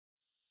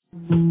All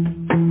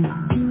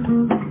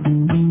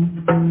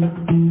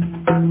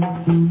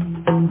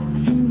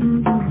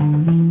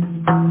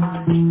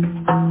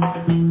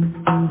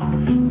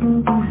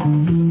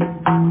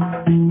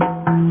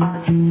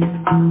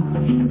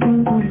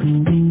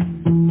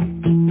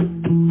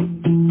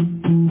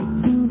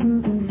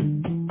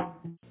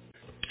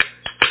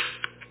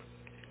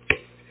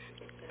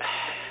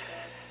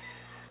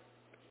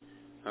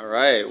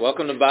right,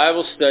 welcome to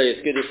Bible study.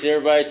 It's good to see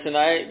everybody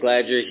tonight.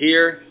 Glad you're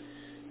here.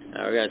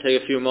 We're going to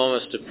take a few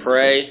moments to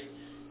pray,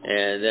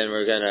 and then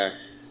we're going to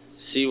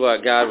see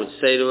what God would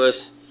say to us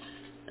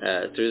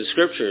through the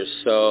Scriptures.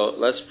 So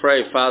let's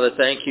pray. Father,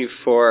 thank you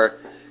for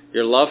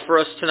your love for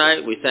us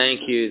tonight. We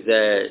thank you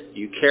that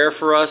you care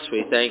for us.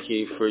 We thank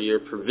you for your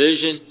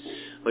provision.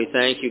 We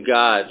thank you,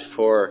 God,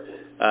 for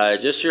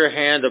just your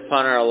hand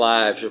upon our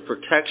lives, your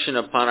protection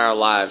upon our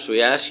lives.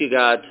 We ask you,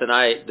 God,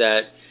 tonight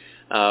that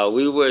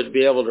we would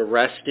be able to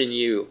rest in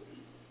you.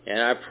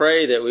 And I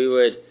pray that we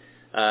would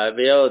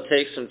be able to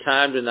take some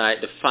time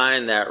tonight to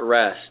find that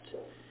rest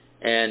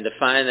and to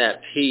find that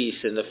peace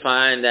and to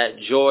find that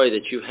joy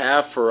that you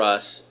have for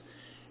us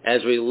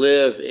as we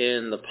live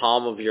in the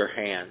palm of your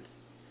hand.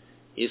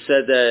 You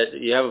said that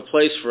you have a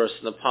place for us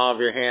in the palm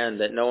of your hand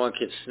that no one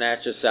can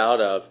snatch us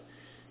out of.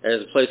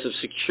 There's a place of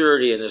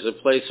security, and there's a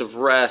place of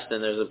rest,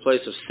 and there's a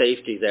place of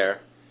safety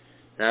there.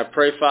 And I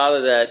pray,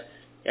 Father, that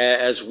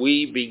as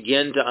we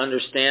begin to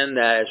understand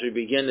that, as we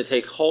begin to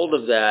take hold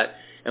of that,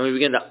 and we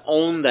begin to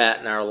own that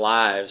in our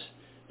lives,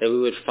 that we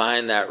would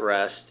find that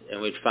rest,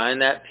 and we'd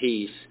find that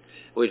peace,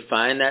 we'd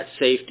find that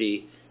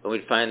safety, and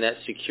we'd find that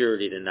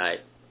security tonight.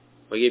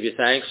 We give you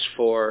thanks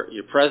for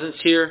your presence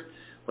here.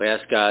 We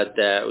ask, God,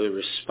 that we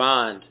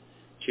respond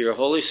to your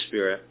Holy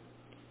Spirit.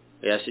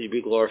 We ask that you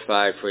be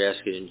glorified, for we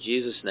ask it in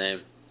Jesus'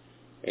 name.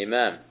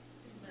 Amen.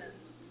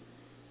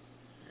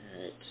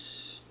 If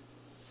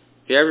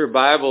you have your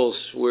Bibles,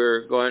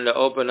 we're going to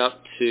open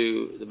up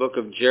to the book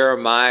of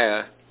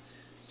Jeremiah,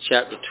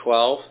 chapter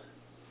 12.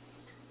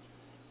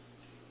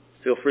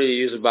 Feel free to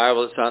use the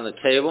Bible that's on the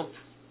table.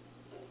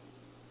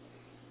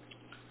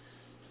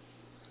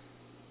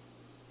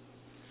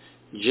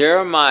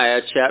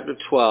 Jeremiah, chapter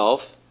 12.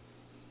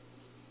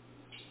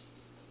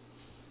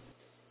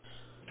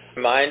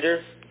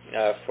 Reminder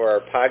for our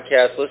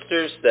podcast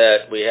listeners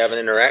that we have an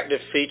interactive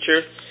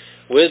feature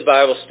with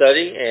Bible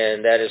study,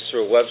 and that is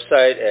through a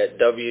website at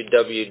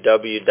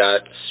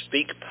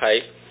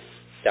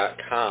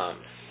www.speakpipe.com.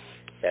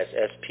 That's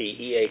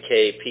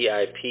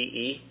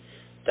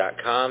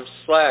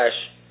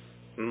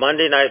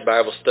speakpipe.com/Monday Night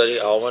Bible Study,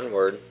 all one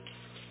word.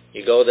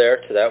 You go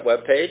there to that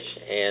webpage,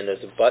 and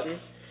there's a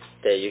button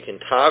that you can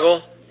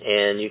toggle,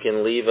 and you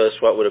can leave us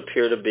what would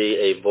appear to be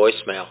a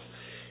voicemail.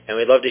 And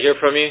we'd love to hear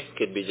from you. It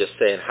could be just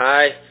saying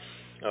hi,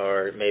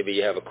 or maybe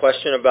you have a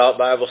question about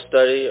Bible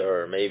study,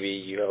 or maybe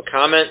you have a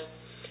comment,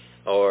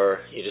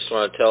 or you just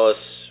want to tell us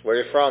where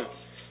you're from.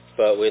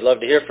 But we'd love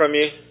to hear from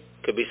you.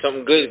 Could be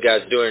something good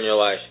God's doing in your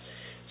life.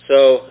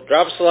 So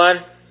drop us a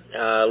line,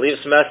 leave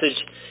us a message,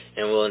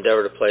 and we'll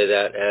endeavor to play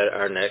that at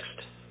our next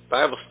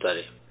Bible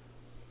study.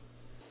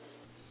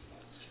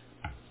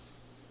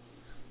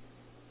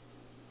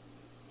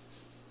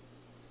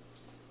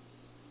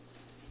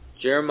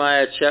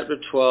 Jeremiah chapter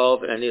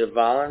 12, and I need a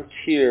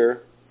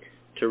volunteer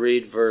to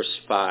read verse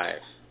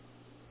 5.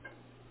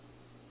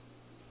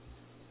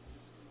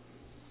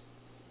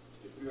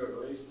 If you have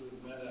raced with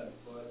men on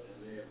foot and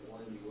they have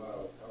worn you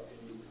out, how can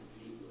you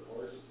compete with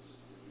horses?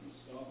 If you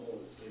stumble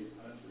in safe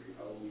country,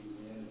 how will you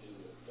manage in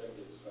the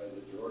thickets by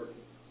the Jordan?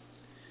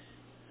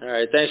 All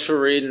right, thanks for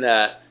reading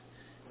that.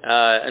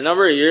 A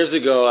number of years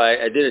ago,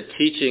 I did a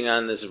teaching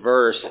on this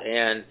verse,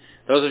 and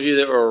those of you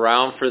that were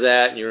around for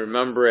that and you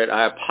remember it,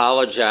 I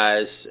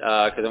apologize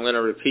because I'm going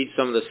to repeat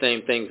some of the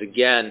same things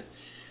again.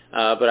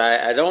 But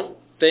I don't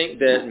think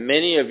that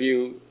many of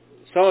you,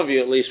 some of you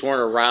at least,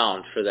 weren't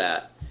around for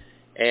that.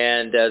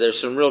 And there's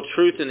some real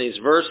truth in these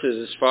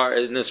verses, as far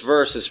as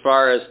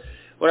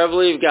what I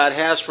believe God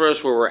has for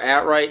us, where we're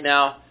at right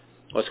now,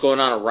 what's going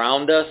on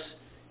around us,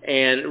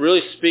 and it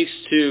really speaks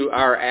to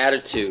our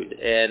attitude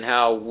and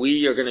how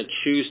we are going to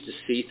choose to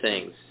see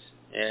things.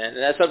 And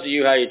that's up to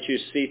you how you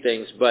choose to see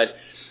things, but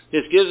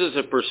this gives us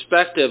a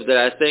perspective that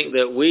I think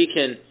that we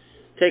can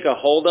take a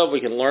hold of, we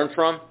can learn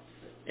from,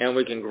 and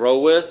we can grow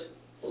with.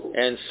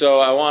 And so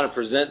I want to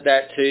present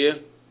that to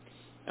you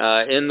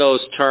in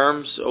those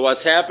terms.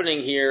 What's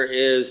happening here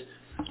is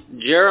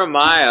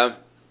Jeremiah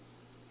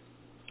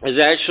is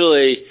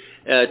actually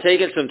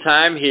taking some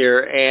time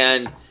here,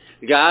 and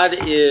God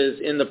is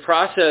in the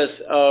process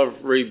of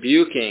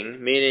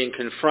rebuking, meaning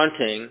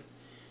confronting,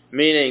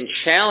 meaning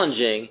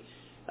challenging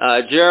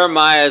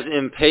Jeremiah's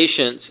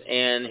impatience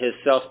and his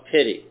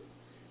self-pity.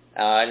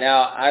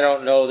 Now, I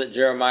don't know that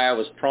Jeremiah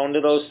was prone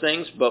to those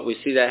things, but we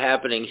see that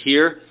happening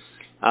here.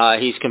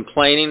 He's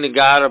complaining to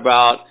God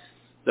about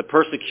the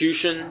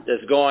persecution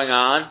that's going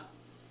on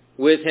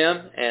with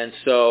him, and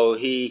so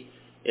he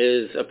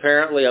is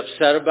apparently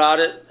upset about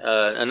it,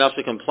 enough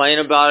to complain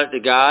about it to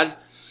God.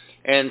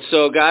 And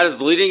so God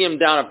is leading him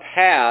down a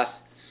path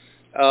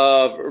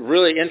of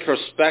really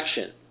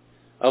introspection,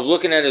 of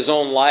looking at his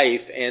own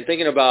life and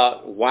thinking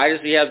about why does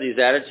he have these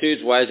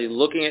attitudes? Why is he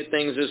looking at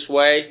things this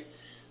way?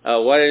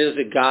 What it is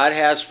that God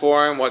has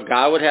for him, what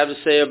God would have to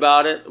say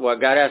about it, what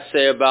God has to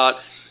say about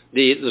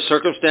the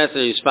circumstance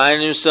that he's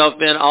finding himself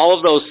in, all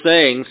of those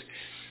things.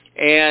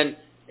 And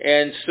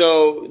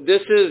so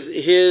this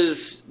is his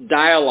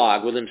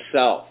dialogue with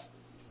himself.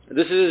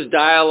 This is his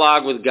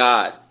dialogue with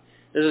God.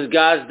 This is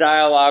God's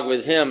dialogue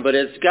with him. But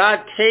it's God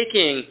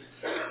taking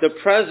the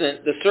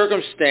present, the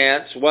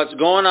circumstance, what's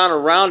going on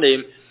around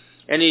him,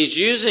 and he's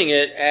using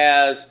it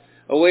as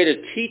a way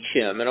to teach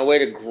him and a way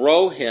to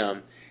grow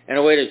him and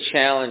a way to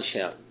challenge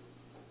him.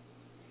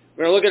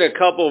 We're going to look at a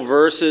couple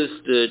verses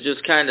to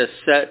just kind of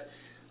set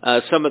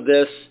some of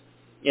this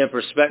in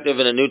perspective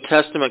in a New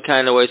Testament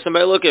kind of way.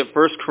 Somebody look at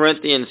 1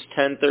 Corinthians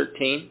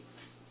 10:13.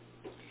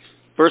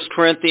 1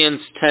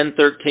 Corinthians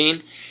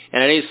 10:13.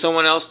 And I need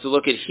someone else to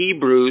look at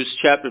Hebrews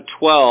chapter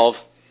 12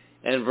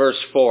 and verse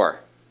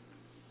 4.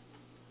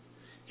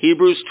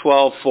 Hebrews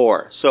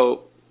 12:4.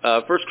 So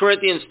 1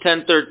 Corinthians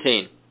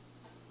 10:13.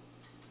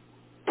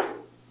 No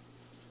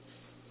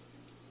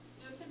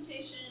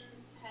temptation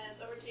has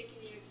overtaken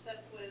you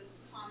except what is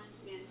common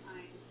to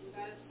mankind. And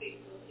God is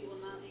faithful. He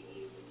will not make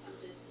you be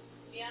tempted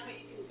beyond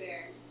what you can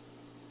bear.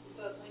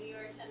 But when you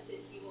are tempted,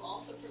 he will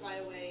also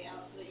provide a way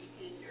out so that you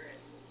can endure it.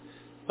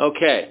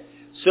 Okay.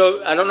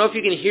 So I don't know if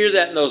you can hear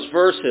that in those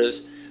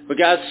verses, but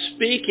God's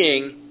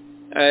speaking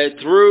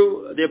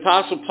through the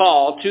Apostle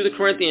Paul to the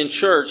Corinthian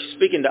church,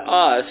 speaking to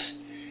us,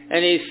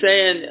 and he's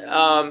saying,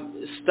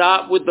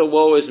 stop with the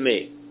woe is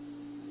me.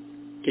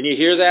 Can you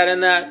hear that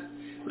in that?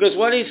 Because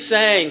what he's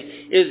saying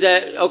is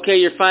that, okay,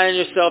 you're finding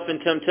yourself in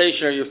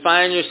temptation, or you're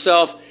finding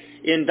yourself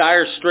in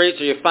dire straits,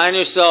 or you're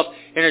finding yourself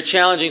in a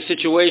challenging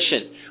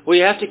situation. Well,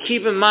 you have to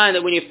keep in mind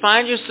that when you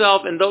find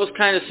yourself in those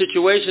kind of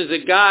situations,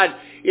 that God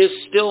is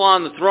still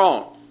on the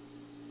throne.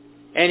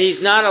 And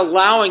he's not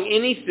allowing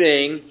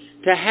anything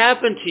to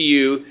happen to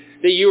you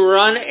that you are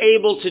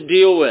unable to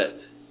deal with.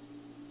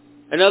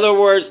 In other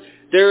words,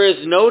 there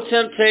is no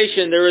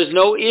temptation, there is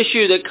no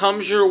issue that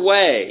comes your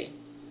way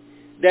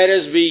that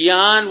is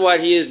beyond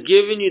what he has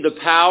given you the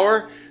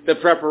power, the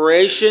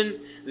preparation,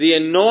 the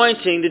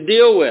anointing to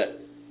deal with.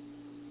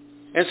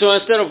 And so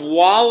instead of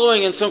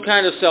wallowing in some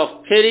kind of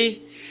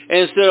self-pity,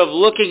 instead of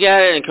looking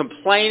at it and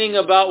complaining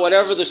about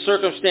whatever the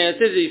circumstance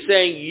is, he's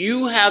saying,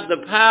 you have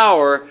the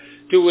power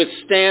to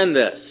withstand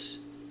this.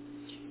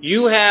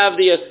 You have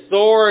the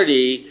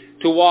authority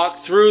to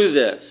walk through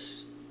this.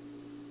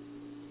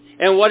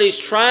 And what he's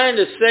trying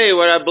to say,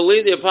 what I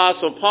believe the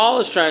Apostle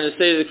Paul is trying to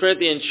say to the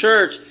Corinthian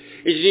church,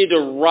 is you need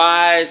to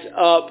rise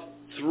up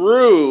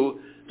through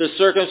the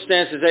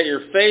circumstances that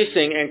you're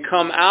facing and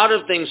come out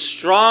of things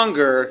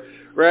stronger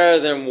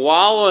rather than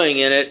wallowing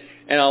in it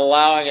and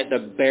allowing it to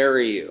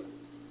bury you.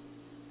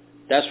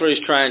 That's what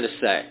he's trying to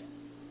say.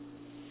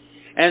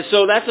 And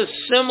so that's a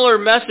similar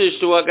message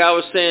to what God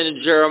was saying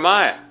to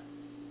Jeremiah.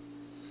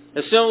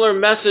 A similar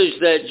message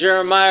that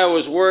Jeremiah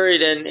was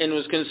worried and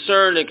was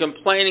concerned and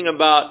complaining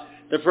about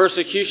the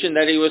persecution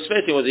that he was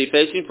facing. Was he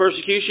facing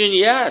persecution?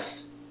 Yes.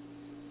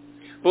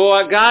 But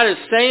what God is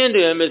saying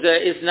to him is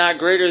that it's not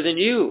greater than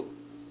you.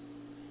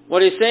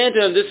 What he's saying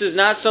to him, this is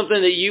not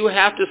something that you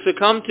have to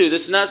succumb to.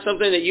 This is not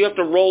something that you have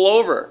to roll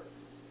over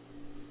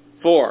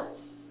for.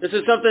 This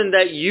is something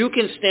that you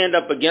can stand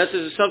up against.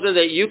 This is something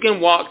that you can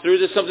walk through.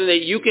 This is something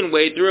that you can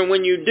wade through. And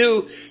when you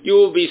do, you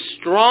will be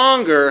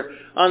stronger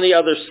on the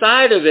other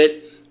side of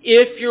it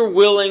if you're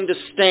willing to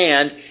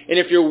stand and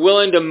if you're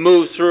willing to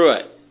move through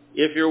it.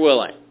 If you're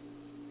willing.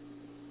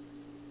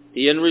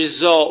 The end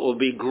result will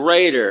be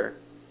greater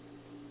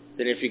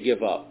than if you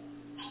give up.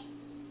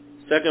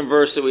 Second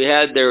verse that we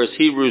had there is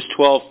Hebrews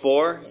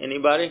 12:4.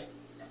 Anybody?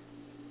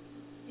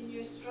 In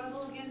your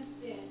struggle against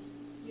sin,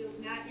 you have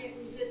not yet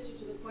resisted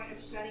to the point of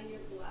shedding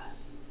your blood.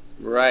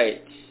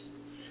 Right.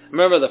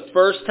 Remember the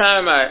first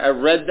time I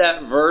read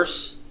that verse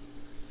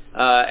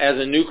as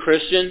a new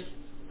Christian,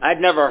 I'd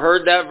never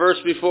heard that verse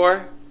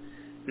before,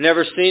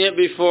 never seen it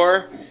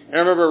before. And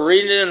I remember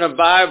reading it in the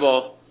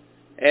Bible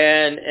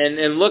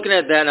and looking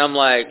at that, and I'm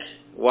like,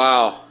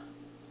 wow,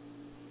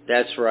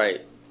 that's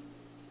right.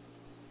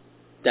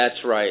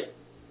 That's right.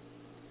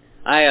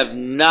 I have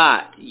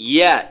not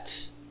yet,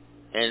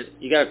 and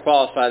you got to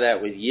qualify that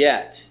with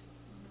yet,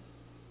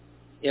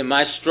 in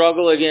my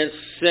struggle against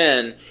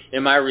sin,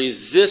 in my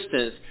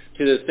resistance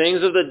to the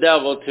things of the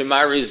devil, to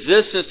my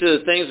resistance to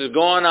the things that are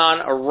going on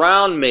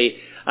around me,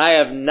 I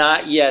have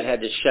not yet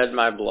had to shed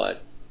my blood.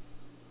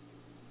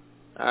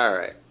 All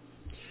right.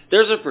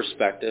 There's a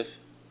perspective,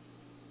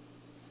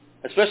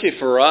 especially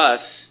for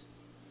us.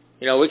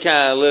 You know, we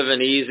kind of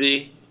living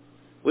easy.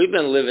 We've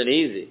been living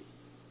easy.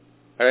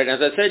 All right,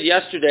 as I said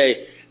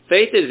yesterday,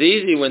 faith is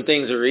easy when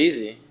things are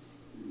easy.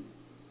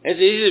 It's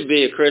easy to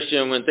be a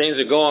Christian when things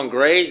are going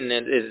great, and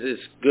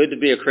it's good to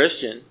be a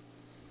Christian.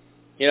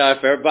 You know,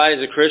 if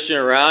everybody's a Christian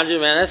around you,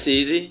 man, that's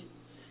easy.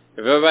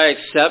 If everybody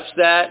accepts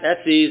that,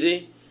 that's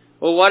easy.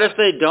 Well, what if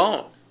they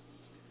don't?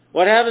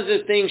 What happens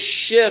if things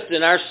shift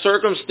in our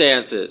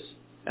circumstances?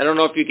 I don't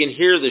know if you can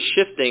hear the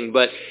shifting,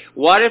 but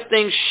what if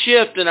things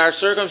shift in our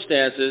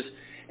circumstances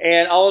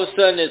and all of a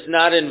sudden it's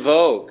not in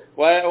vogue?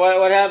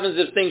 What happens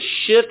if things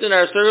shift in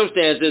our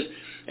circumstances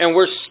and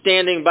we're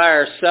standing by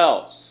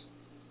ourselves?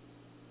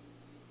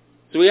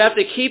 So we have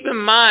to keep in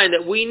mind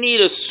that we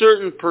need a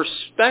certain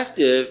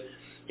perspective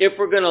if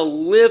we're going to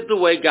live the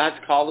way God's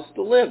called us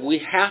to live. We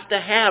have to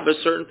have a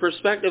certain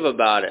perspective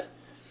about it.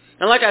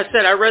 And like I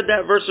said, I read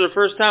that verse for the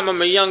first time.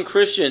 I'm a young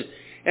Christian,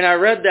 and I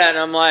read that, and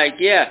I'm like,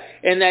 yeah.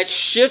 And that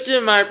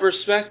shifted my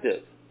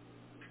perspective.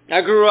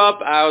 I grew up,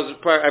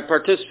 I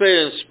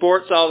participated in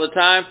sports all the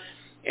time,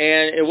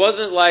 and it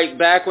wasn't like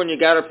back when you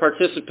got a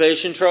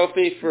participation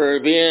trophy for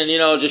being,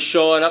 just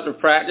showing up to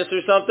practice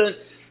or something.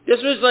 This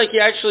was like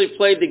you actually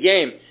played the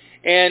game.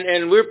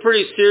 And we're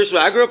pretty serious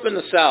about it. I grew up in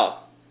the South.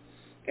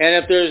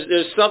 And if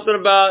there's something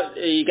about,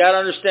 you got to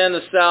understand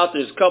the South,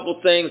 there's a couple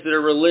things that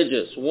are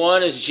religious.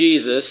 One is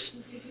Jesus,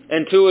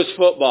 and two is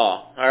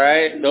football, all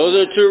right?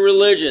 Those are two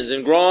religions,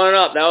 and growing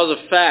up, that was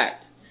a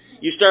fact.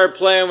 You started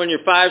playing when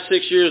you're 5,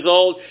 6 years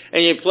old,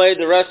 and you played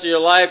the rest of your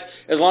life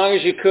as long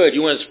as you could.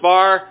 You went as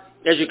far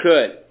as you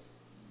could.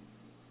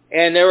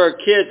 And there were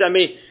kids,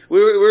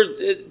 we were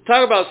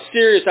talk about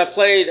serious. I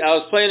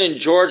was playing in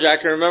Georgia. I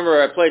can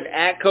remember I played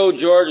at Atco,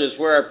 Georgia, is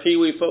where our Pee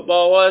Wee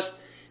football was.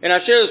 And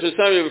I've shared this with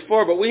some of you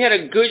before, but we had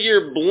a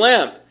Goodyear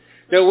blimp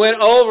that went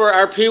over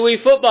our Pee Wee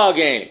football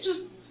games.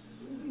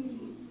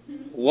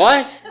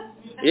 What?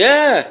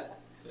 Yeah.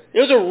 It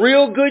was a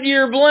real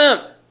Goodyear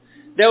blimp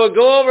that would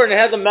go over and it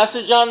had the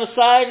message on the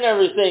side and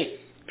everything.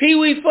 Pee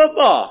Wee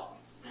football.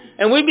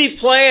 And we'd be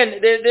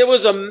playing, there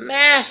was a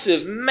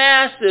massive,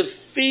 massive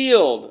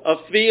field of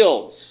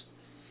fields.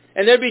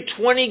 And there'd be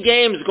 20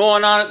 games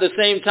going on at the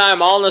same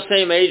time, all in the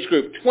same age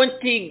group.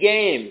 20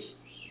 games.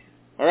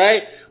 All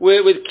right?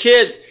 With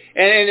kids.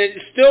 And it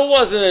still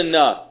wasn't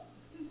enough.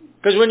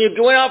 Because when you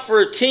went out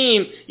for a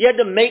team, you had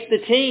to make the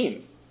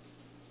team.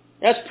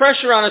 That's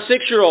pressure on a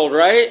 6-year-old,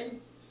 right?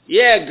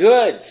 Yeah,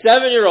 good.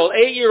 7-year-old,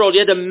 8-year-old,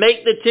 you had to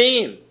make the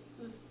team.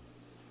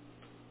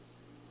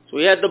 So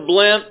we had the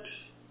blimp.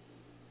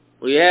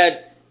 We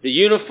had the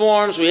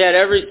uniforms. We had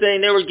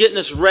everything. They were getting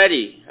us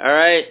ready, all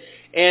right?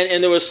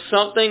 And there was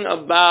something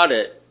about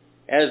it.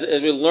 As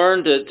we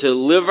learned to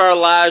live our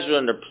lives, we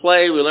learned to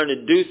play, we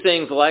learned to do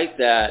things like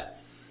that,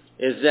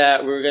 is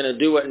that we were going to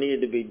do what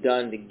needed to be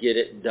done to get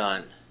it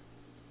done.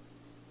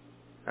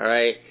 All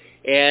right?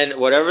 And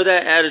whatever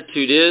that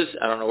attitude is,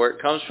 I don't know where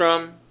it comes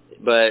from,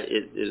 but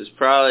it is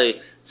probably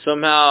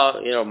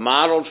somehow,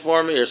 modeled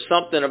for me or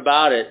something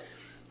about it.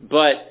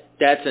 But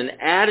that's an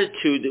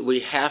attitude that we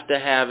have to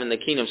have in the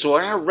kingdom. So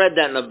when I read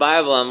that in the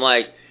Bible, I'm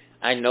like,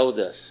 I know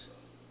this.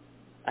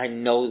 I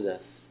know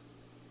this.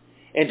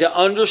 And to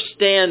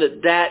understand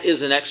that that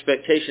is an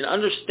expectation,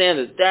 understand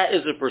that that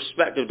is a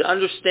perspective, to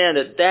understand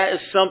that that is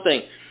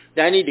something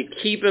that I need to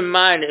keep in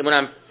mind when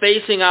I'm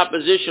facing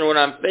opposition, when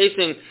I'm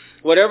facing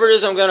whatever it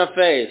is I'm going to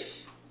face,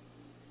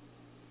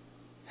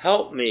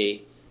 help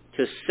me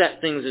to set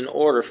things in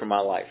order for my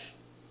life.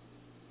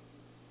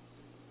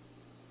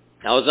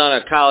 I was on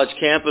a college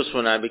campus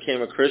when I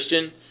became a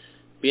Christian.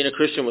 Being a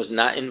Christian was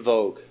not in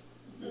vogue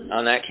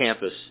on that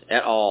campus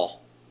at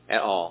all.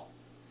 At all.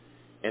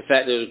 In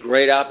fact, there was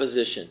great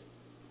opposition.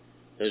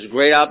 There's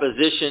great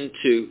opposition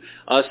to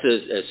us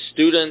as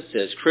students,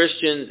 as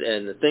Christians,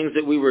 and the things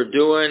that we were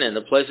doing and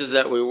the places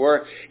that we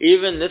were.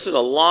 Even, this is a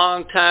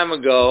long time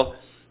ago,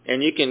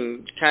 and you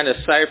can kind of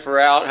cipher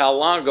out how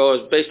long ago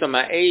it was based on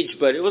my age,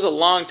 but it was a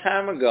long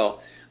time ago.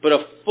 But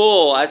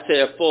I'd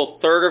say a full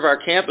third of our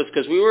campus,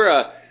 because we were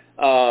a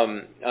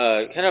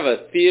kind of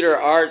a theater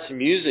arts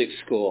music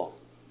school.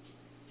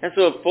 And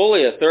so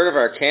fully a third of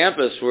our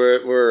campus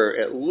were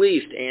at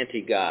least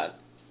anti-God.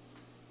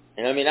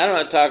 And I'm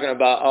not talking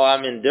about,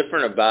 I'm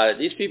indifferent about it.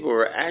 These people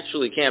were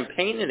actually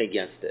campaigning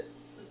against it.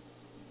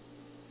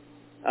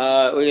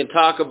 We can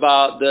talk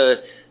about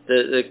the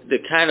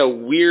kind of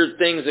weird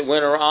things that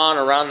went on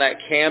around that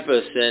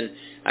campus, and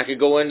I could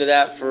go into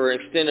that for an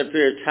extended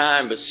period of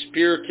time, but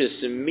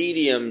spiritists and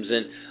mediums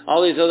and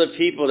all these other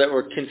people that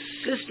were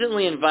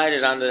consistently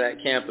invited onto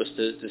that campus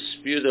to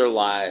spew their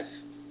lies.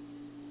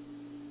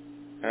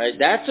 All right,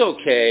 that's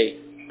okay,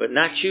 but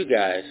not you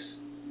guys.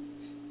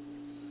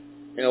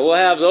 We'll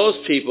have those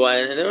people,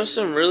 and there were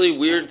some really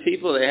weird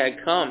people that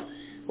had come.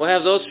 We'll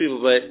have those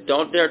people, but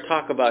don't dare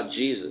talk about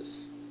Jesus.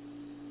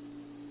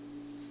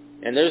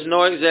 And there's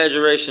no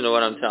exaggeration to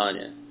what I'm telling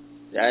you.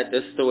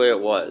 That's the way it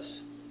was.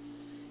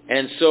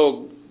 And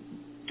so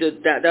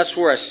that's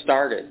where I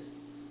started.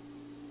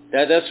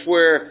 That's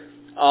where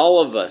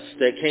all of us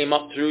that came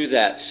up through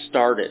that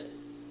started.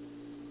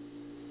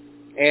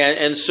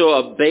 And so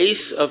a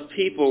base of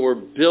people were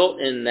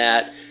built in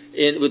that,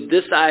 with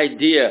this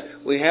idea,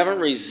 we haven't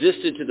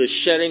resisted to the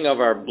shedding of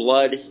our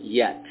blood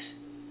yet.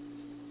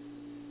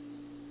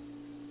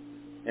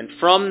 And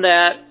from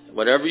that,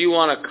 whatever you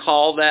want to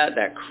call that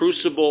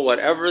crucible,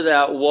 whatever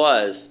that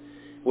was,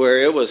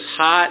 where it was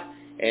hot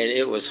and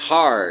it was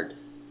hard,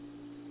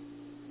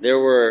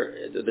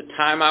 the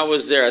time I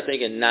was there, I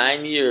think in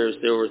 9 years,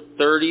 there were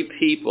 30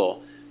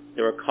 people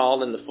that were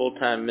called into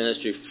full-time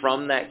ministry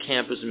from that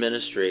campus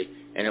ministry,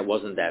 and it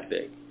wasn't that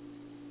big.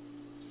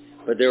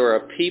 But there were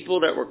a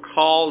people that were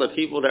called, a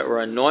people that were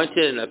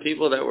anointed, and a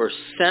people that were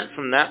sent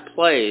from that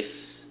place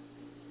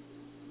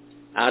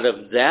out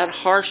of that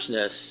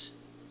harshness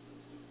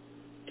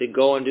to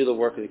go and do the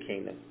work of the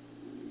kingdom.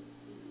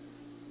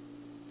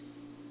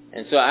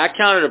 And so I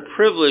count it a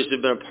privilege to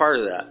have been a part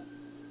of that.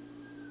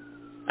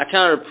 I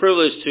count it a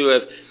privilege to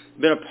have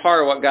been a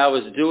part of what God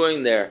was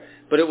doing there.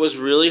 But it was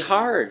really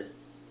hard.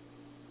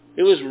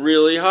 It was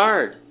really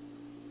hard.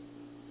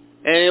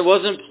 And it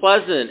wasn't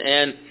pleasant.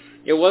 And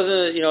it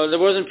wasn't, there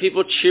wasn't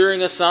people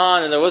cheering us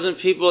on. And there wasn't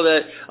people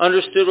that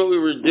understood what we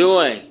were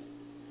doing.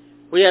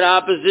 We had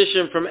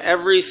opposition from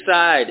every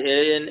side.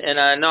 And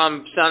I know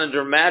I'm sounding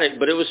dramatic,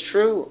 but it was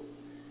true.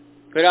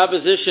 We had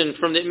opposition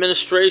from the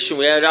administration.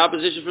 We had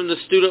opposition from the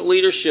student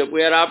leadership.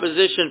 We had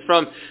opposition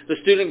from the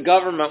student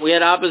government. We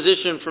had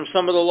opposition from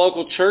some of the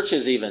local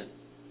churches even.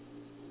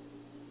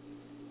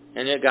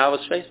 And yet God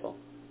was faithful.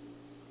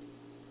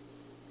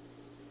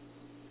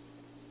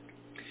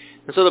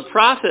 And so the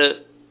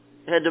prophet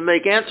had to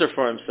make answer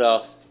for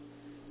himself.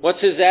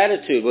 What's his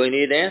attitude? Well, he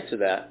needed to answer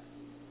that.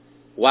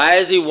 Why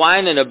is he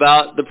whining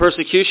about the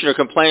persecution or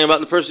complaining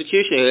about the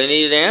persecution? He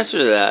needed to answer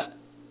to that.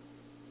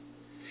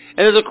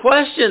 And there's a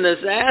question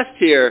that's asked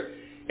here,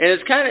 and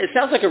it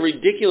sounds like a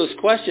ridiculous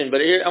question, but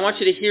I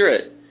want you to hear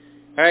it.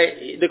 All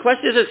right? The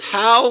question is,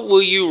 how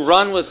will you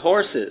run with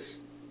horses?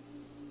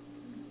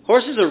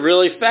 Horses are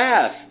really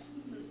fast.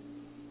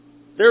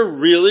 They're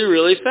really,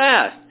 really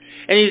fast.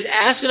 And he's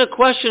asking a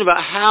question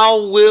about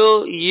how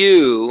will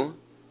you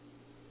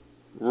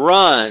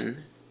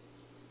run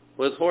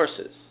with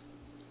horses?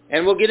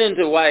 And we'll get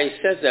into why he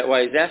says that,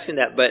 why he's asking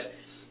that, but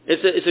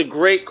it's a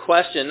great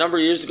question. A number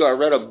of years ago, I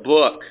read a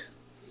book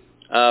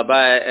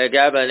by a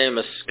guy by the name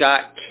of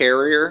Scott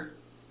Carrier.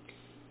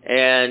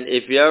 And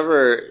if you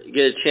ever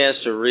get a chance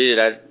to read it,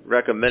 I'd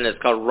recommend it.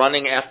 It's called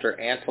Running After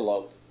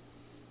Antelope.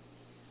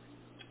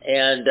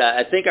 And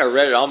I think I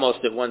read it almost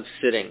at one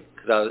sitting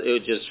because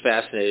it just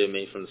fascinated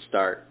me from the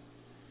start.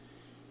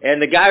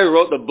 And the guy who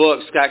wrote the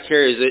book, Scott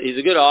Carrier, he's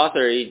a good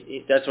author.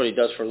 That's what he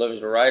does for a living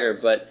as a writer,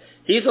 but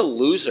he's a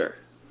loser.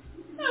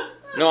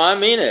 No, I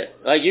mean it.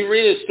 Like, you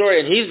read his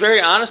story, and he's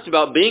very honest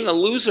about being a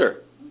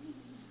loser.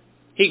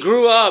 He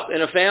grew up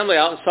in a family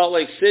out in Salt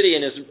Lake City,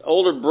 and his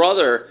older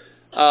brother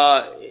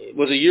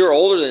was a year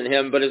older than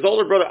him, but his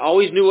older brother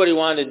always knew what he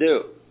wanted to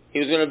do. He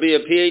was going to be a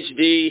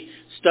PhD,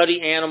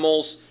 study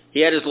animals. He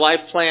had his life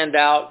planned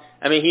out.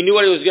 I mean, he knew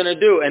what he was going to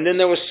do. And then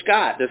there was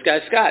Scott, this guy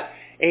Scott,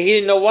 and he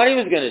didn't know what he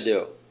was going to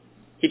do.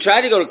 He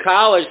tried to go to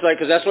college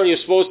because that's what he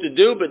was supposed to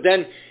do, but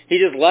then he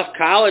just left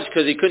college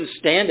because he couldn't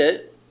stand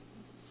it.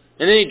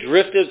 And then he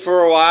drifted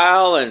for a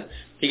while, and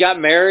he got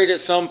married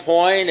at some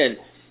point, and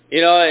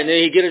and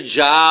then he'd get a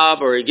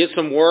job or he'd get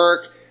some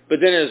work,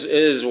 but then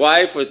his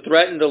wife would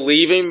threaten to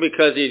leave him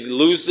because he'd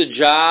lose the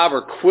job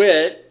or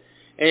quit,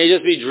 and he'd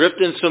just be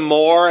drifting some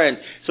more. And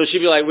so she'd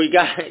be like, we're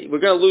going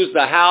to lose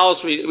the house.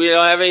 We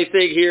don't have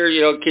anything here.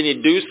 Can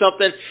you do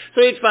something?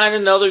 So he'd find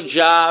another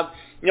job.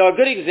 A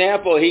good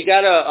example, he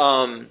got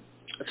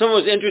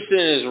someone was interested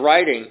in his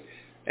writing,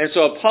 and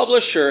so a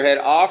publisher had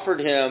offered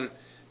him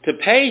to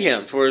pay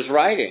him for his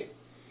writing.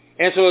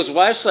 And so his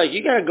wife's like,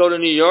 you got to go to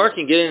New York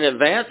and get an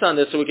advance on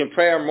this so we can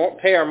pay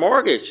our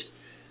mortgage.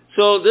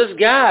 So this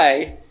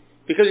guy,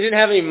 because he didn't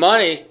have any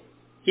money,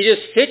 he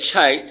just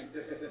hitchhiked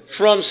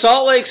from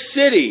Salt Lake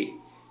City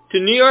to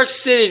New York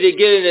City to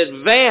get an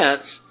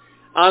advance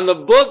on the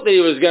book that he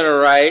was going to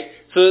write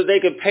so that they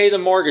could pay the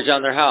mortgage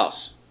on their house.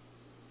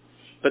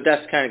 But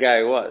that's the kind of guy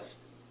he was.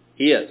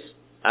 He is.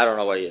 I don't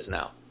know what he is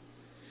now.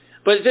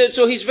 But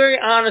so he's very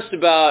honest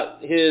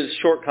about his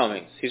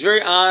shortcomings. He's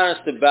very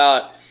honest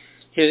about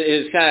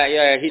his kind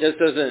of, he just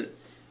doesn't,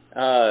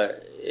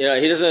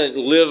 he doesn't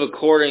live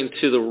according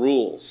to the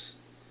rules.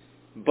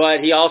 But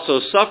he also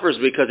suffers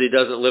because he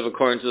doesn't live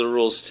according to the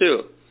rules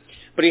too.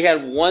 But he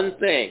had one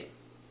thing,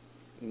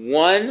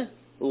 one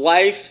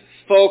life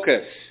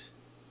focus.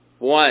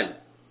 One.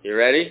 You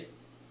ready?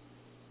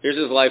 Here's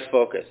his life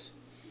focus.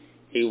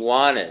 He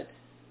wanted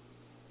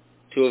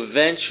to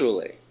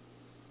eventually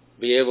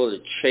be able to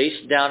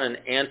chase down an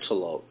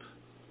antelope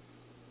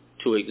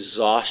to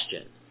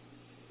exhaustion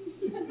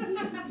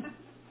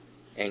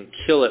and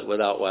kill it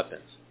without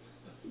weapons.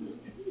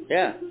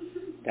 Yeah,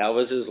 that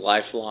was his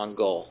lifelong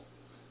goal.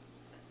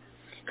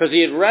 Because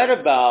he had read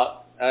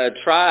about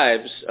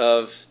tribes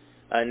of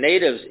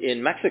natives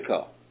in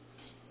Mexico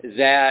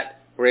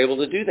that were able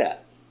to do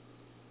that.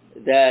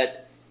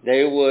 That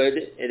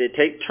it'd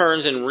take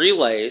turns in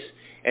relays,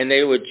 and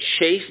they would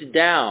chase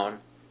down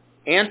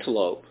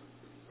antelope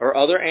or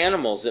other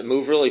animals that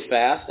move really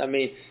fast. I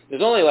mean,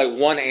 there's only like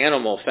one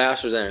animal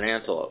faster than an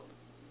antelope.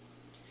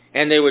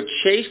 And they would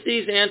chase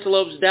these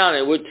antelopes down.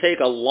 It would take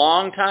a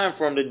long time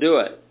for them to do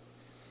it.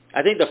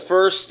 I think the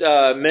first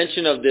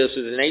mention of this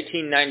was in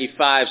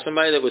 1895.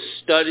 Somebody that was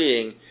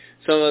studying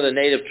some of the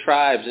native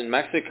tribes in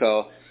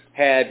Mexico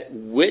had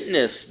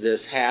witnessed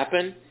this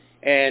happen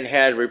and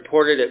had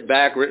reported it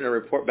back, written a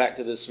report back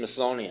to the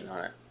Smithsonian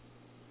on it.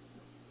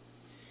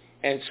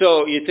 And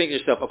so you think to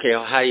yourself, okay,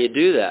 well, how do you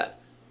do that?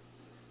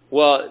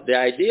 Well, the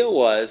idea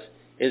was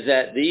is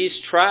that these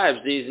tribes,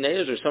 these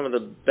natives, are some of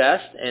the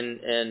best,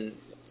 and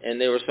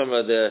they were some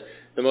of the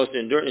most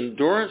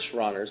endurance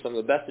runners, some of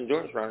the best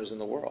endurance runners in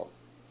the world.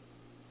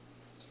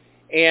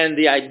 And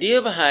the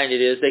idea behind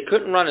it is they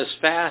couldn't run as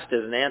fast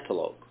as an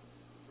antelope,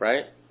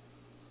 right?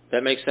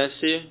 That makes sense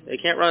to you? They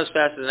can't run as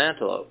fast as an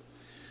antelope.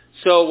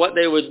 So what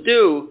they would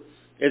do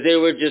is they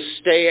would just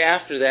stay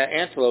after that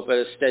antelope at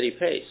a steady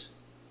pace.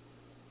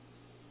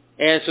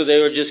 And so they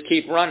would just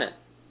keep running.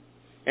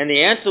 And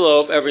the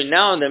antelope, every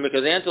now and then,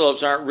 because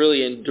antelopes aren't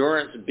really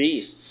endurance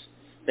beasts,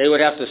 they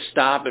would have to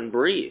stop and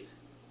breathe.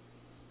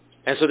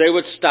 And so they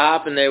would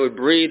stop and they would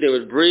breathe,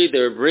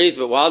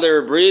 but while they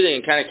were breathing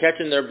and kind of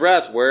catching their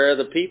breath, where are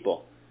the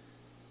people?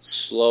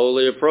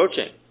 Slowly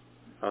approaching.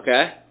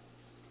 Okay?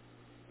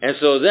 And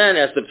so then,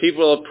 as the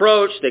people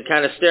approach, they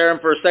kind of stare them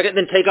for a second,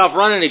 then take off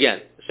running again,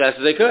 as fast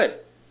as they could.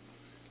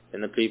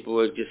 And the people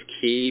would just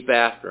keep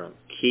after them.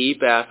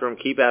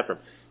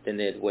 Then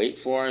they'd wait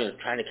for them, and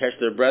trying to catch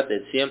their breath,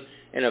 they'd see them.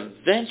 And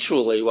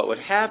eventually, what would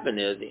happen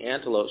is the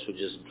antelopes would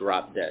just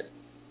drop dead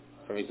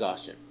from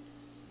exhaustion.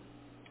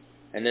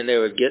 And then they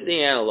would get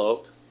the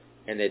antelope,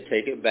 and they'd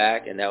take it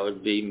back, and that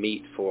would be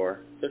meat for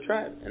their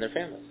tribe and their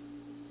families.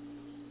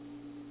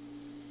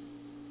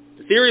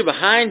 The theory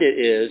behind it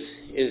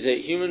is that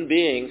human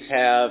beings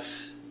have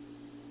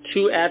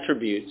two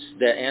attributes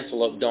that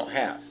antelope don't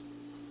have.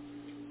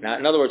 Now,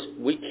 in other words,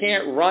 we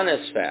can't run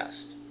as fast,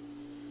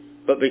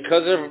 but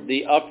because of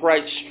the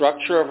upright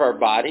structure of our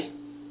body,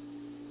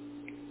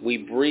 we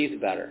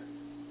breathe better.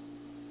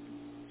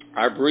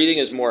 Our breathing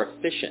is more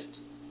efficient.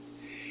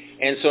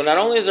 And so not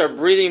only is our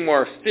breathing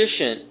more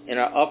efficient in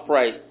our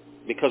upright,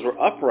 because we're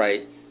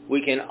upright,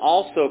 we can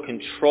also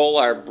control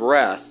our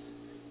breath,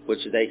 which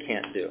they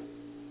can't do.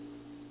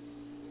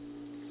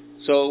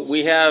 So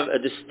we have a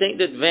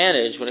distinct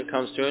advantage when it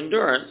comes to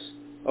endurance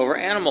over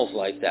animals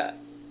like that.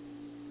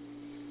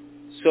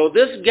 So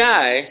this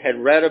guy had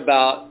read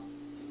about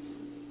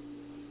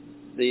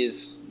the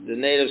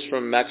natives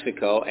from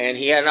Mexico, and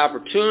he had an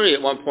opportunity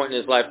at one point in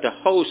his life to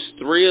host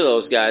 3 of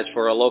those guys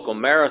for a local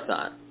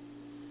marathon.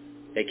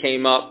 They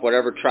came up,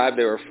 whatever tribe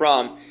they were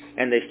from,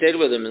 and they stayed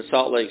with him in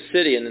Salt Lake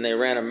City, and then they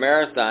ran a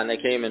marathon. They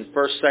came in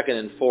 1st, 2nd,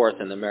 and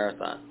 4th in the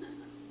marathon.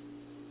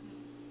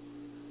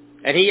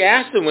 And he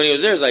asked them when he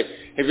was there, he was like,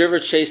 have you ever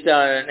chased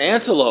down an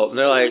antelope? And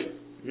they're like,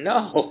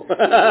 no.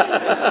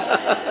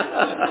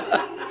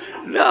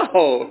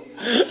 No.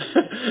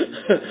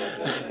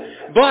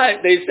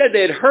 But they said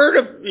they had heard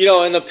of,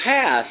 in the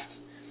past,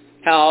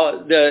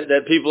 how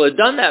that people had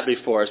done that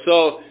before.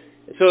 So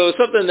it was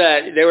something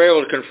that they were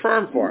able to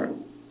confirm for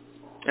him.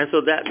 And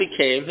so that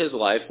became his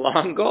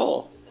lifelong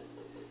goal.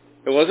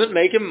 It wasn't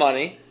making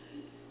money.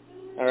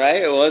 All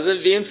right? It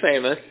wasn't being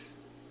famous.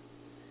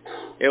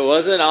 It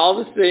wasn't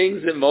all the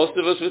things that most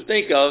of us would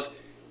think of.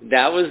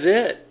 That was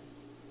it.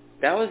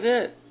 That was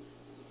it.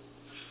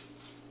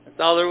 That's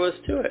all there was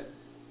to it.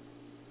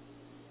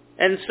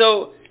 And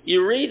so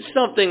you read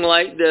something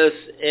like this,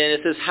 and it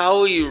says, how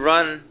will you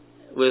run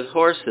with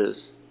horses?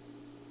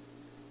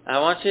 I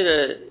want you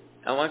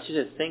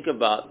to think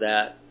about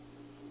that,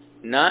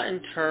 not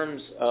in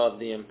terms of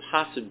the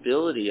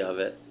impossibility of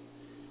it,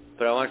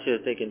 but I want you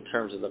to think in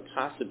terms of the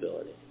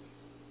possibility.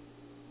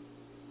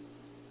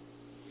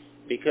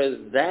 Because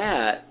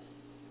that,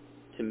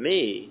 to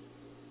me,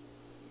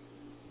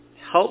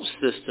 helps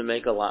this to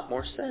make a lot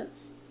more sense.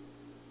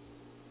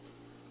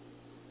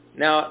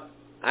 Now,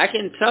 I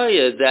can tell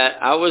you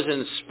that I was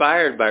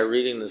inspired by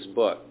reading this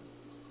book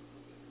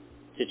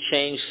to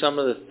change some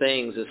of the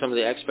things and some of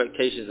the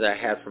expectations that I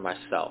had for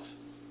myself.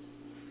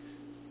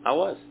 I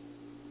was.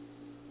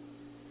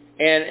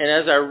 And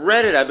as I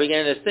read it, I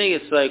began to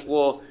think, it's like,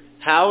 well,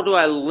 how do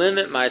I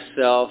limit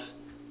myself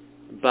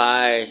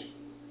by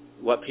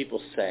what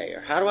people say?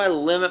 Or how do I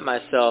limit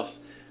myself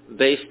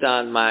based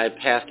on my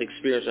past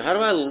experience? Or how do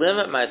I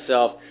limit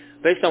myself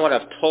based on what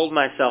I've told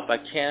myself I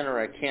can or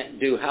I can't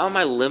do? How am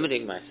I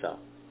limiting myself?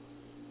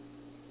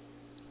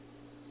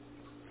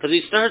 Because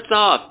he starts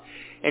off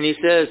and he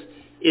says,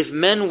 if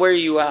men wear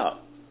you out.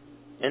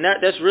 And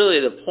that's really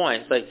the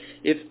point. It's like,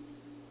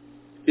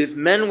 if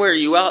men wear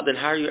you out, then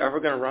how are you ever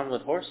going to run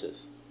with horses?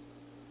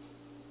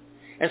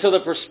 And so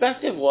the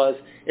perspective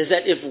is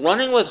that if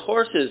running with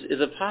horses is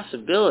a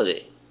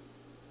possibility,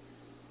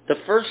 the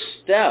first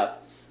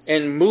step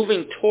in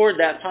moving toward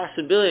that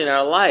possibility in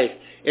our life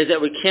is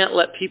that we can't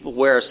let people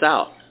wear us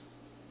out.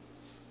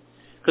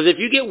 Because if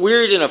you get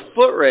wearied in a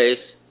foot race,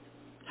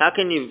 how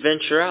can you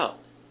venture out?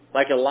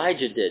 Like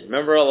Elijah did.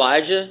 Remember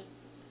Elijah?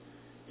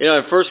 In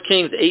 1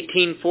 Kings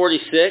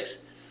 18:46,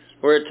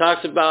 where it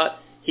talks about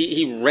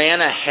he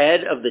ran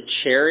ahead of the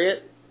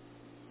chariot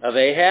of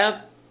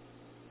Ahab.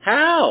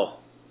 How?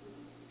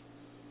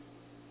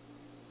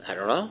 I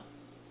don't know.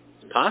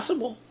 It's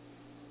possible.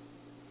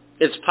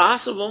 It's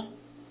possible.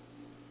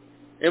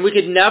 And we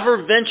could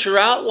never venture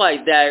out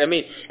like that. I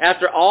mean,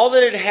 after all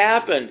that had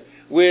happened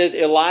with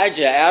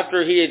Elijah,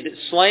 after he had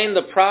slain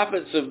the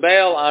prophets of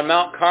Baal on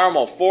Mount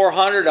Carmel,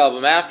 400 of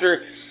them,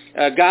 after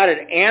God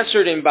had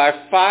answered him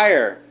by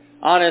fire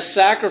on his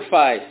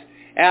sacrifice,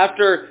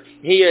 after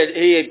he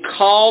had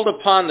called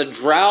upon the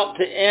drought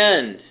to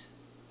end.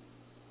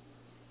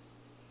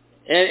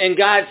 And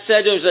God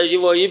said to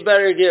him, well, you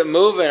better get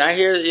moving. I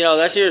hear,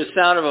 that's the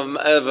sound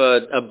of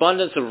a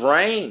abundance of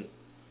rain.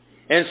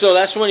 And so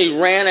that's when he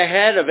ran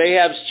ahead of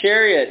Ahab's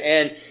chariot,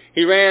 and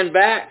he ran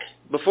back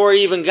before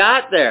he even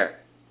got there.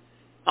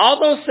 All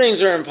those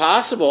things are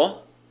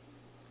impossible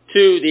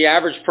to the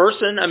average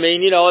person. I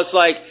mean, it's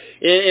like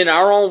in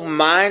our own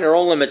mind, our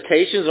own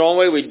limitations, our own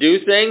way we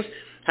do things.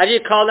 How do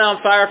you call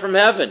down fire from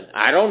heaven?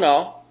 I don't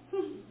know.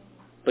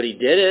 But he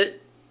did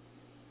it.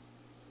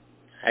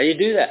 How do you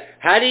do that?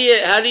 How do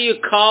you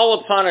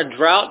call upon a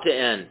drought to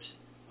end?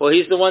 Well,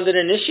 he's the one that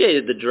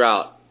initiated the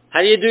drought.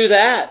 How do you do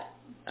that?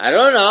 I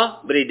don't know,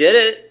 but he did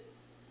it.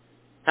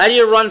 How do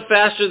you run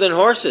faster than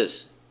horses?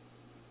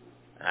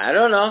 I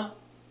don't know,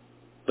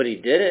 but he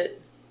did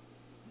it.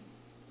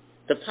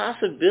 The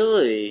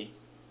possibility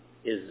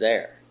is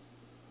there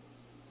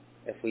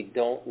if we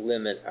don't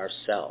limit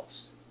ourselves.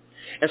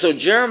 And so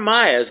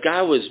Jeremiah, as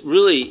God was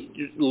really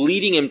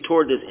leading him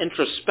toward this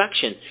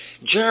introspection,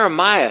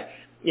 Jeremiah,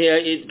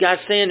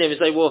 God's saying to him, he's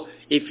like, well,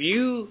 if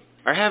you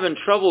are having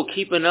trouble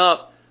keeping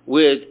up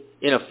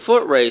in a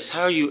foot race,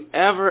 how are you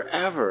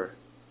ever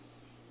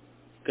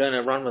going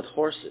to run with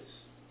horses?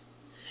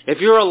 If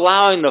you're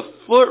allowing the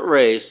foot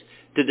race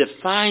to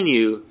define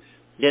you,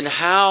 then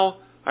how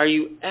are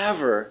you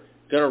ever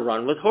going to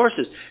run with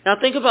horses? Now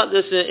think about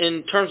this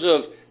in terms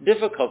of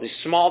difficulties.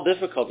 Small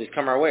difficulties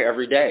come our way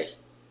every day.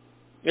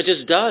 It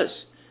just does.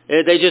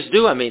 They just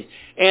do. I mean,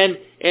 and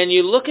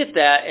you look at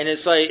that, and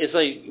it's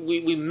like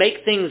we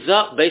make things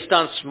up based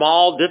on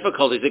small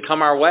difficulties that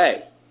come our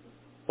way.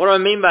 What do I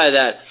mean by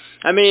that?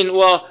 I mean,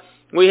 well,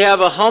 we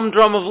have a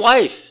humdrum of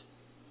life.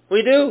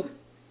 We do.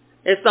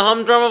 It's the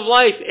humdrum of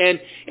life, and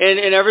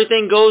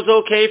everything goes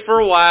okay for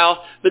a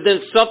while, but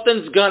then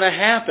something's gonna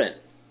happen.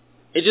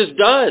 It just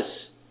does.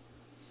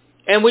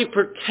 And we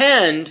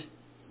pretend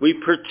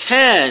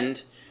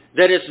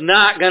that it's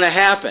not gonna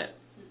happen.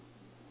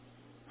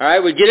 All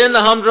right, we get in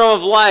the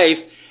humdrum of life,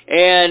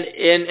 and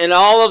in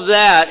all of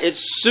that, it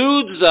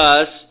soothes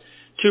us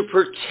to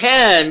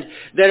pretend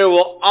that it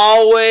will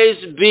always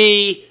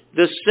be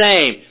the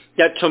same,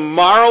 that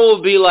tomorrow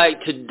will be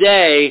like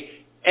today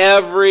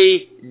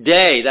every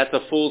day. That's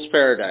a fool's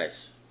paradise.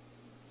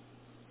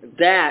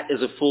 That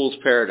is a fool's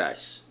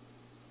paradise,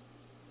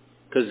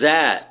 because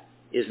that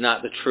is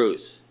not the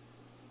truth.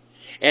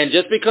 And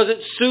just because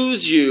it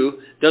soothes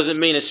you doesn't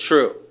mean it's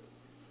true.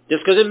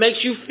 Just because it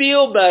makes you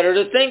feel better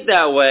to think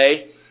that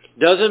way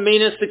doesn't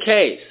mean it's the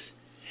case.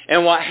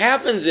 And what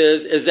happens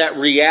is that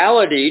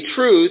reality,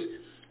 truth,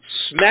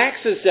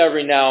 smacks us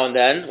every now and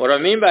then. What do I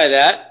mean by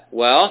that?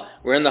 Well,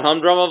 we're in the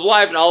humdrum of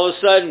life, and all of a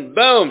sudden,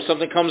 boom,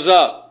 something comes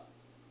up.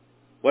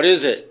 What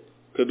is it?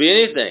 Could be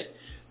anything.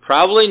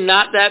 Probably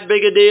not that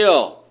big a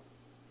deal,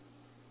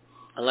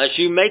 unless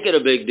you make it a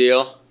big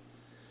deal.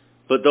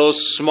 But those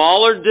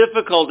smaller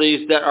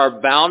difficulties that are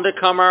bound to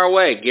come our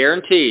way,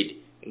 guaranteed.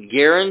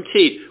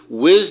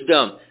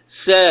 Wisdom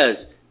says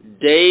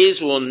days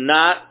will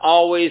not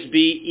always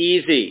be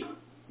easy.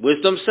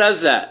 Wisdom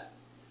says that.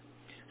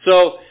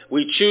 So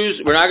we're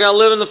not going to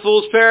live in the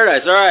fool's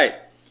paradise. All right.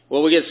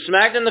 Well, we get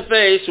smacked in the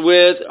face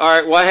with, all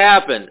right, what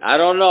happened? I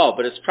don't know,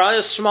 but it's probably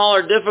a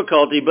smaller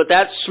difficulty, but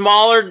that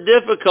smaller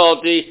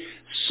difficulty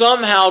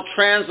somehow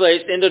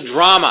translates into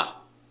drama.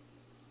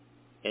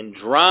 And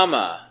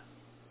drama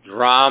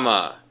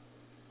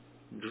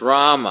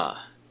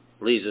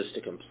leads us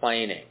to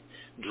complaining.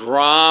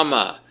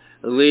 Drama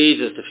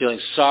leads us to feeling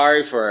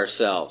sorry for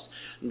ourselves.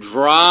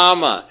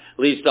 Drama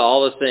leads to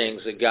all the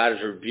things that God is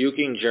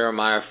rebuking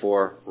Jeremiah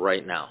for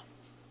right now.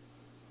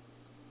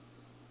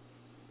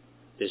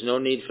 There's no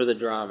need for the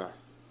drama.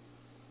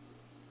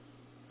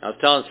 I was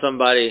telling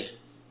somebody,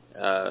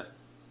 I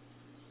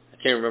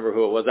can't remember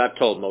who it was. I've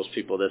told most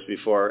people this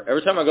before.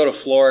 Every time I go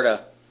to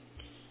Florida,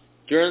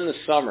 during the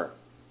summer,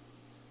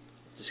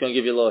 just going to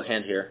give you a little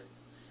hint here.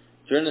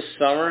 During the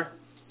summer,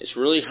 it's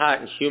really hot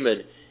and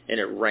humid, and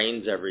it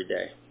rains every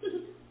day.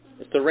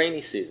 It's the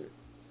rainy season.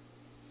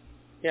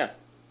 Yeah.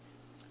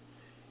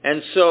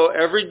 And so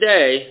every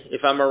day,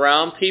 if I'm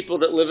around people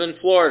that live in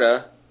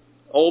Florida,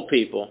 old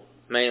people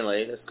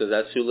mainly, because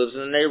that's who lives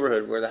in the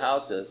neighborhood where the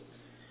house is,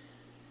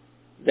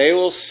 they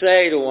will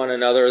say to one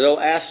another, they'll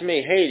ask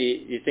me, hey, do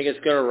you think it's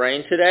going to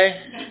rain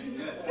today?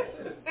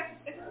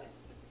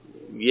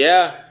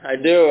 Yeah, I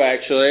do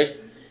actually.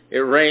 It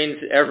rains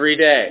every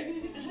day.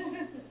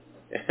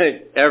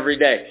 Every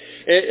day.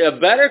 A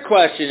better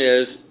question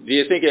is, do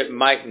you think it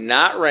might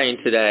not rain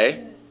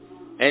today?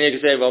 And you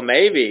can say, well,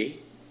 maybe.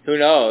 Who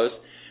knows?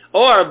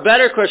 Or a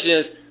better question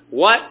is,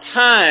 what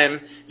time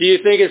do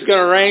you think it's going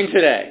to rain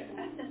today?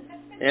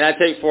 And I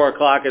take 4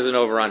 o'clock as an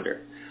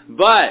over-under.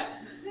 But,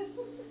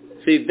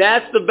 see,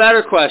 that's the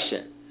better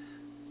question.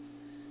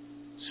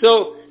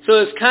 So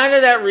it's kind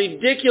of that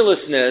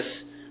ridiculousness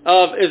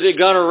of, is it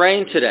going to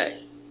rain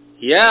today?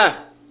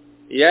 Yeah,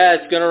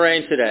 it's going to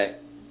rain today.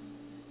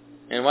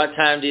 And what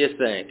time do you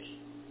think?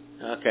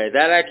 Okay,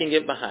 that I can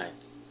get behind.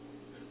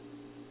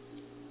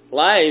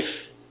 Life,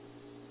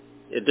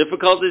 a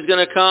difficulty is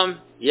going to come.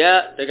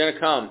 Yeah, they're going to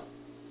come.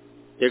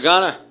 They're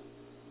going to.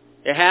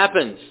 It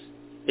happens.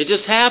 It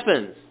just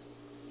happens.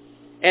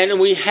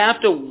 And we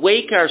have to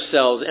wake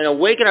ourselves and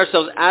awaken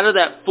ourselves out of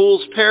that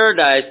fool's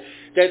paradise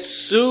that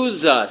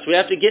soothes us. We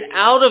have to get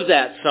out of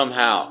that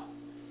somehow.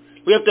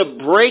 We have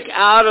to break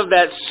out of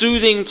that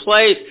soothing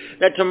place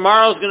that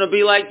tomorrow's going to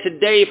be like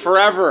today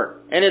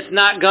forever. And it's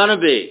not going to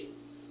be.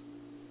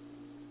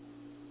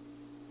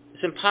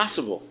 It's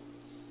impossible.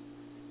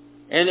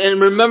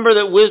 And remember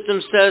that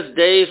wisdom says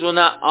days will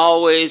not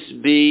always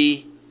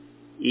be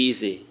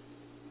easy.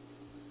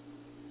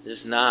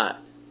 It's not.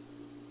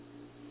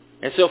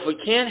 And so if we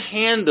can't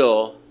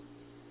handle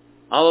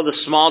all of the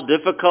small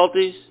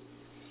difficulties,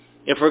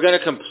 if we're going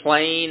to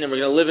complain and we're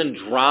going to live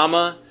in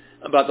drama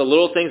about the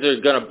little things that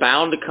are going to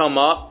bound to come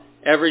up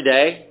every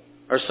day,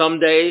 or some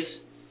days,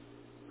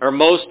 or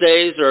most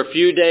days, or a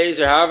few days,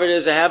 or however it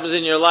is that happens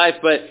in your life,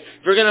 but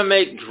if we're going to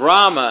make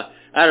drama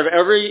out of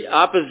every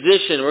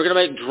opposition, we're going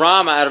to make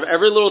drama out of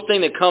every little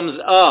thing that comes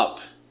up,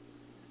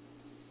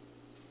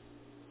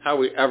 how are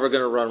we ever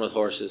going to run with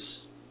horses?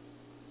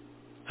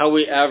 How are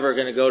we ever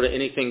going to go to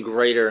anything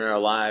greater in our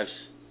lives?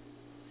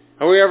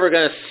 How are we ever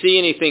going to see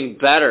anything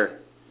better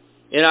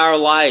in our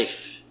life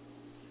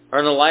or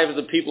in the life of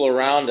the people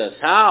around us?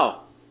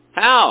 How?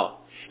 How?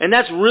 And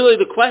that's really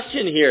the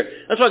question here.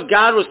 That's what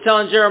God was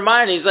telling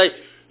Jeremiah. And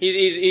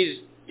he's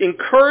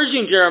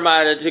encouraging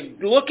Jeremiah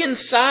to look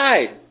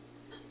inside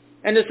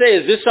and to say,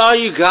 is this all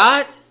you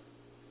got?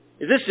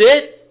 Is this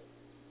it?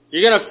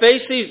 You're going to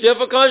face these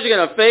difficulties? You're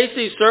going to face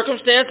these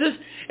circumstances?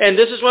 And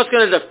this is what's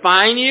going to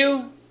define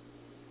you?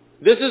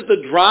 This is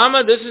the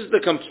drama? This is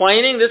the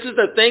complaining? This is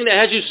the thing that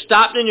has you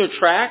stopped in your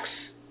tracks?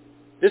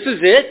 This is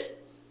it?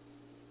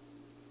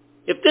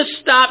 If this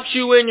stops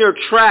you in your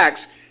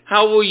tracks,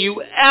 how will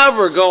you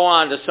ever go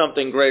on to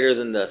something greater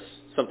than this?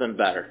 Something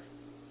better?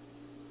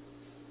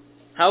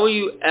 How will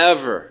you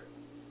ever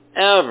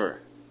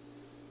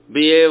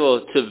be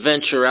able to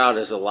venture out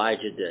as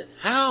Elijah did?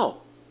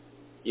 How?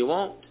 You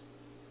won't.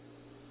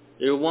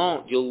 You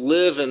won't. You'll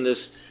live in this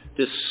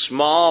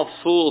small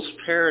fool's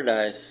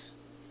paradise,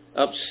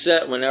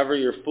 upset whenever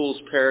your fool's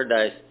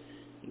paradise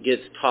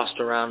gets tossed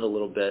around a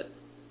little bit,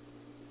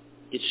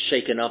 gets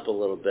shaken up a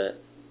little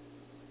bit.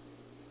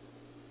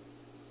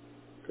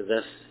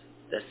 Because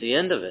that's the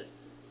end of it.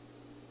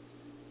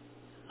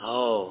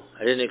 Oh,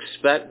 I didn't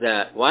expect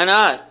that. Why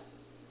not?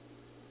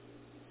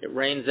 It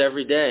rains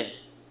every day.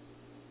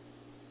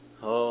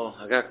 Oh,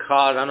 I got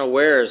caught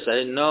unawares. I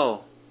didn't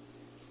know.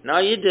 No,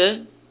 you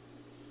did.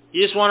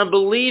 You just want to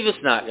believe it's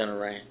not going to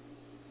rain.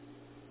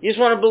 You just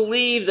want to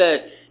believe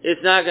that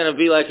it's not going to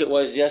be like it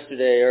was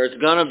yesterday, or it's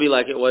going to be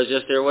like it was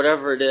yesterday, or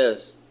whatever it is.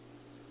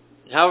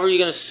 However you're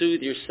going to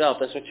soothe yourself,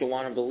 that's what you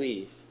want to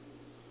believe.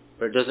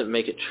 But it doesn't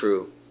make it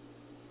true.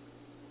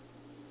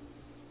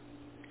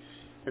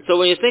 And so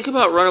when you think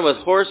about running with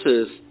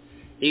horses,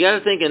 you got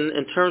to think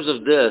in terms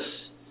of this,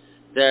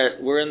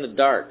 that we're in the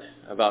dark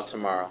about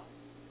tomorrow.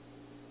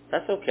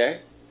 That's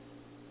okay.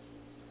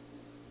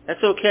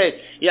 That's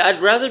okay. Yeah,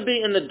 I'd rather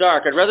be in the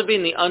dark. I'd rather be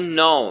in the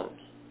unknown.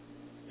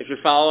 If you're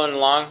following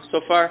along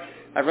so far,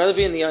 I'd rather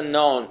be in the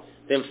unknown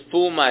than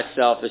fool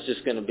myself it's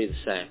just going to be the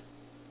same.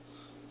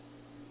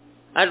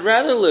 I'd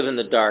rather live in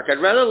the dark.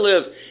 I'd rather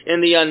live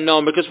in the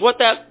unknown, because what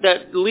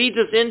that leads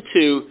us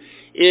into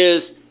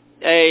is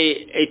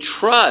a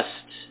trust,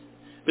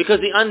 because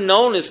the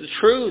unknown is the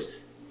truth.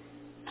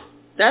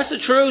 That's the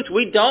truth.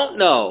 We don't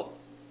know.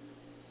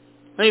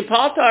 I mean,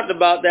 Paul talked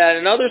about that,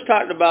 and others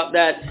talked about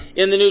that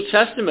in the New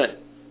Testament,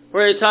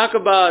 where they talk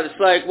about, it's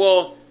like,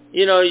 well,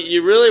 you know,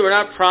 you really were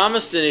not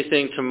promised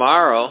anything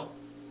tomorrow.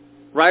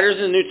 Writers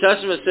in the New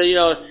Testament say, you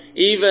know,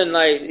 even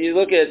like you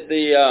look at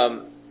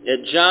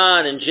at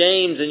John and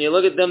James, and you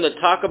look at them that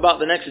talk about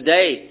the next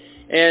day,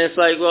 and it's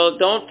like, well,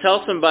 don't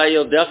tell somebody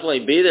you'll definitely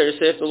be there.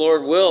 Just say if the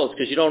Lord wills,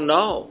 because you don't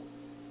know.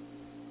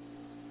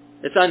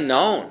 It's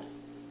unknown.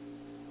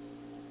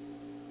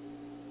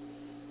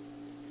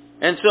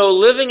 And so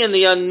living in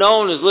the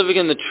unknown is living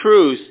in the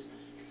truth.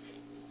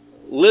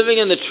 Living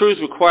in the truth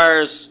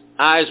requires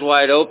eyes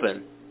wide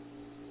open.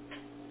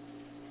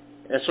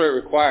 That's what it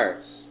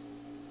requires.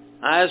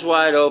 Eyes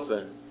wide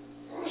open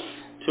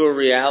to a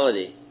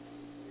reality.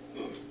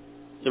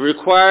 It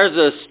requires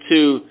us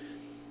to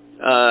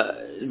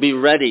be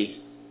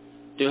ready,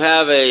 to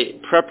have a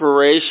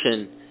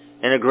preparation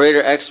and a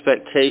greater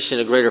expectation,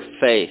 a greater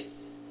faith.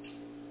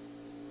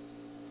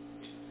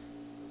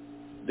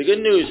 The good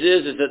news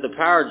is that the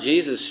power of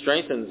Jesus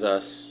strengthens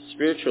us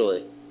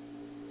spiritually.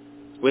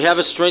 We have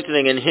a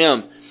strengthening in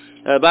Him.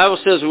 The Bible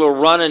says we'll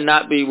run and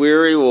not be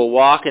weary, we'll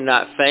walk and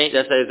not faint.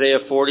 That's Isaiah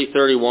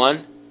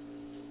 40:31.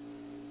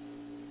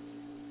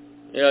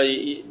 You know,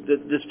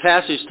 this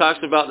passage talks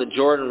about the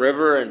Jordan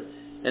River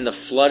and the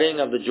flooding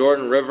of the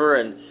Jordan River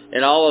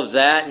and all of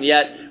that. And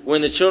yet,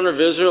 when the children of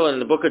Israel in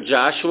the book of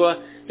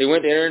Joshua, they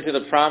went to enter into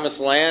the promised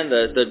land,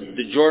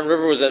 the Jordan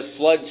River was at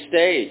flood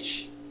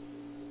stage.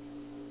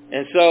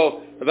 And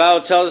so the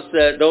Bible tells us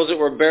that those that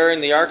were bearing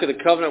the Ark of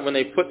the Covenant, when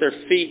they put their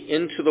feet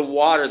into the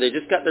water, they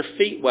just got their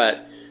feet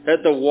wet,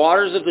 that the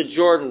waters of the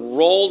Jordan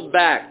rolled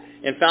back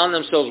and found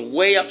themselves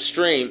way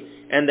upstream,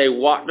 and they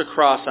walked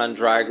across on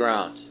dry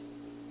ground.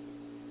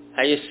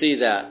 How you see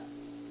that?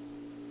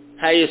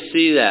 How you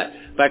see that?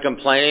 By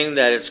complaining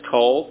that it's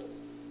cold?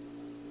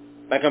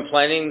 By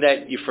complaining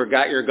that you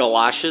forgot your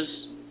galoshes?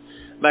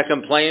 By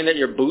complaining that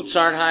your boots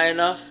aren't high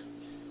enough?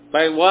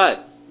 By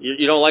what?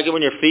 You don't like it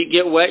when your feet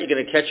get wet? You're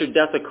going to catch your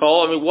death of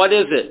cold? I mean, what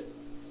is it?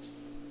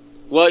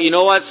 Well, you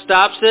know what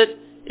stops it?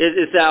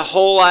 It's that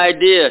whole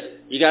idea.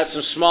 You got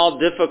some small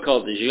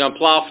difficulties. You're going to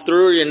plow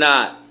through or you're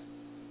not.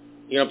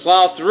 You're going to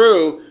plow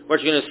through,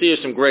 what you're going to see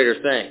are some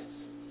greater things.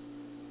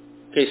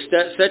 Okay,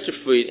 set your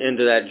feet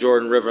into that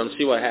Jordan River and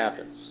see what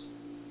happens.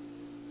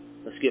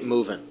 Let's get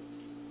moving.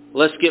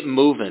 Let's get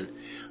moving.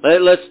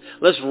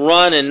 Let's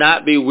run and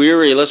not be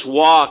weary. Let's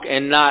walk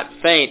and not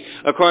faint,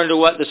 according to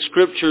what the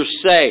Scriptures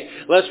say.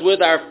 Let's,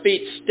 with our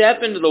feet,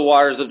 step into the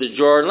waters of the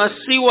Jordan. Let's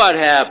see what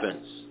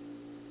happens.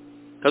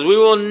 Because we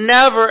will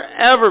never,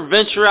 ever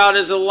venture out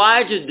as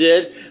Elijah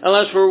did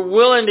unless we're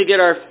willing to get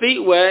our feet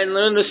wet and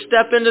learn to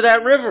step into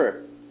that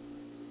river.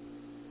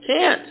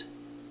 Can't.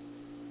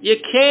 You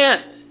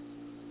can't.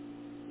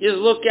 You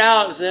just look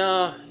out and say,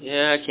 oh,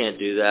 yeah, I can't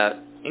do that,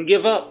 and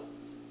give up.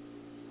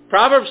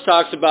 Proverbs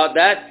talks about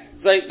that.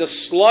 It's like the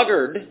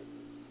sluggard,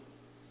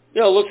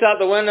 looks out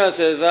the window and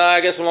says,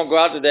 I guess I won't go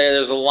out today.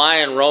 There's a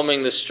lion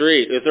roaming the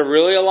street. Is there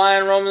really a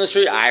lion roaming the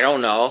street? I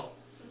don't know.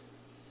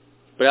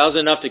 But that was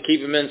enough to keep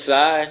him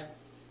inside.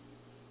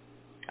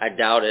 I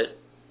doubt it.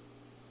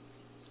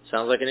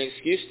 Sounds like an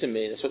excuse to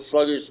me. That's what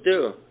sluggards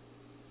do.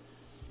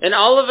 And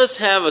all of us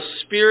have a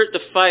spirit to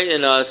fight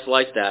in us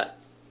like that.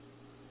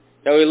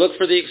 That we look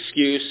for the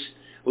excuse.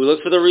 We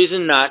look for the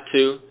reason not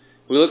to.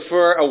 We look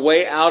for a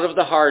way out of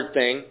the hard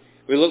thing.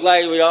 We look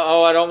like,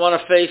 I don't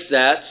want to face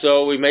that,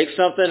 so we make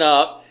something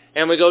up,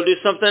 and we go do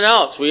something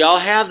else. We all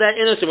have that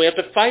in us, and we have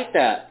to fight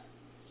that.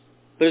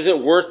 But is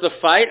it worth the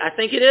fight? I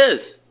think it is.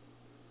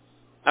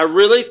 I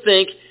really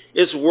think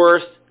it's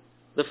worth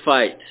the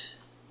fight.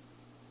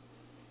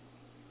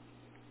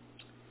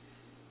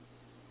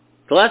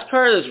 The last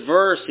part of this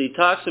verse, he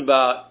talks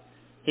about,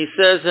 he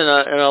says, in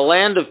a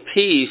land of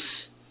peace,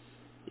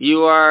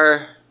 you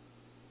are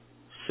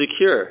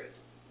secure.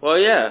 Well,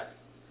 yeah,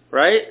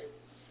 right?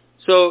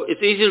 So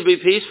it's easy to be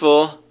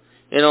peaceful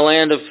in a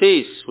land of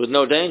peace with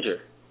no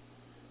danger.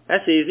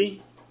 That's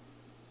easy.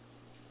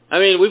 I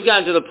mean, we've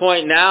gotten to the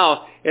point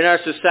now in our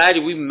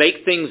society we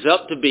make things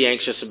up to be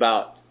anxious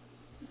about.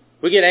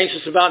 We get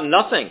anxious about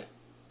nothing.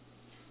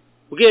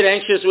 We get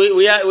anxious.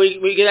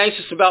 We get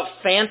anxious about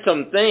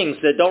phantom things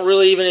that don't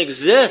really even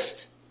exist.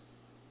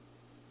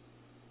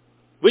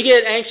 We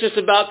get anxious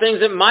about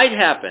things that might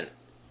happen.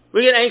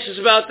 We get anxious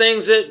about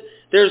things that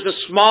there's a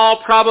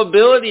small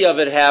probability of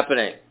it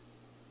happening.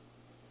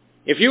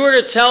 If you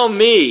were to tell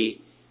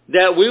me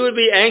that we would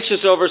be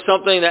anxious over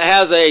something that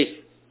has a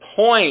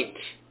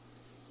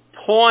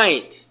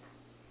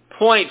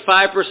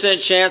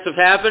 0.5% chance of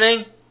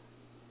happening,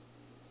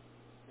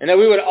 and that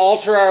we would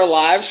alter our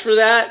lives for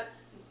that,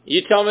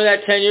 you tell me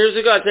that 10 years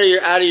ago, I'd tell you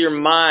you're out of your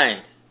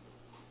mind.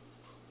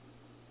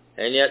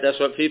 And yet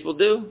that's what people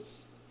do.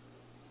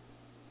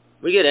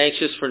 We get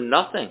anxious for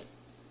nothing.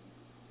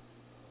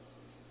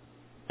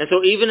 And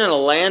so even in a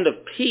land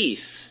of peace,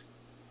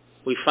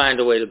 we find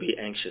a way to be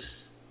anxious.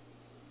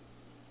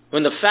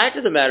 When the fact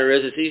of the matter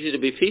is, it's easy to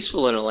be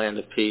peaceful in a land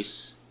of peace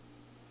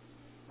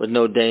with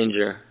no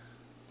danger.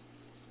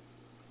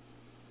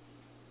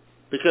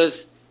 Because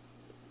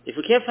if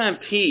we can't find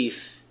peace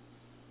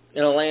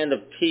in a land of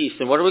peace,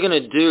 then what are we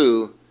going to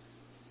do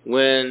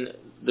when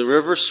the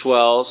river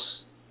swells,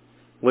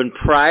 when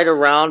pride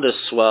around us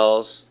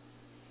swells,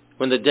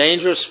 when the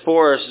dangerous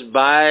forests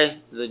by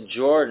the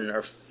Jordan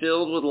are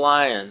filled with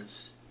lions,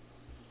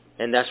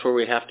 and that's where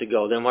we have to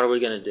go? Then what are we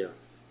going to do?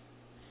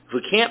 If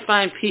we can't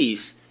find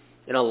peace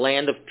in a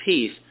land of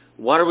peace,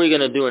 what are we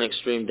going to do in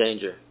extreme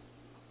danger?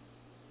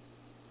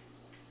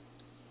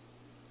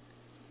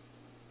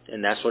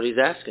 And that's what he's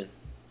asking.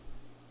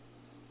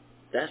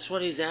 That's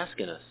what he's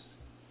asking us.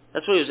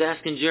 That's what he was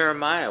asking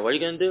Jeremiah. What are you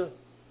going to do?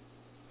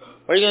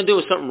 What are you going to do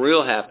when something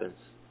real happens?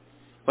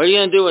 What are you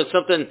going to do when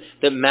something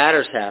that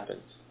matters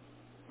happens?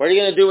 What are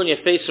you going to do when you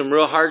face some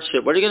real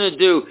hardship? What are you going to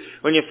do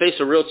when you face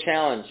a real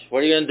challenge? What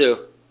are you going to do?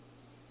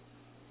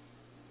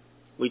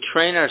 We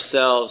train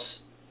ourselves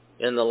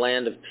in the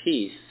land of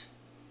peace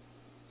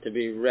to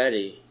be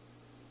ready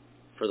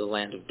for the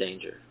land of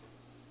danger.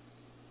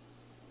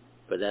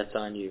 But that's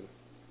on you.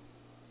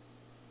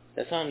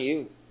 That's on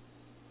you.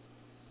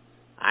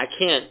 I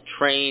can't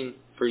train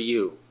for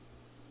you.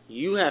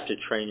 You have to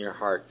train your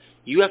heart.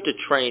 You have to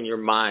train your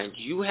mind.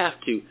 You have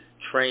to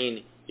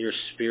train your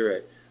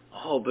spirit.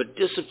 Oh, but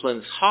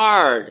discipline's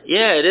hard.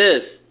 Yeah, it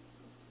is.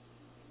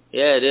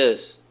 Yeah, it is.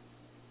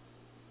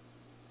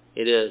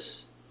 It is.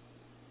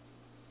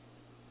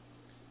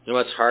 You know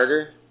what's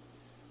harder?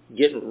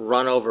 Getting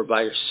run over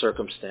by your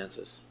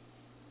circumstances.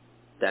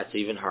 That's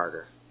even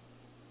harder.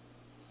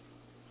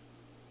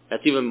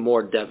 That's even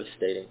more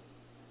devastating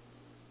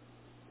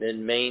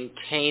than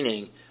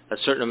maintaining a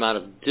certain amount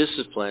of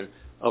discipline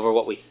over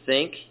what we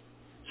think,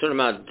 a certain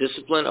amount of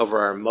discipline over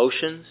our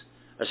emotions,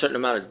 a certain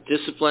amount of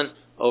discipline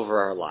over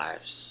our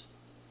lives.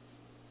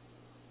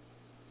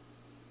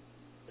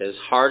 As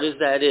hard as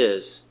that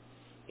is,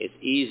 it's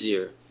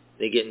easier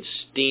than getting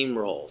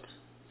steamrolled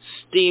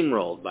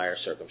by our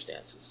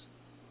circumstances.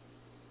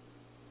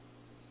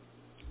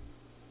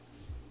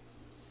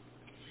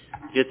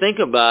 If you think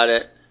about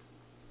it,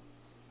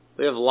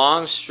 we have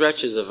long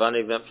stretches of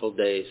uneventful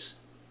days,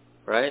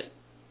 right?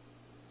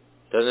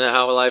 Doesn't that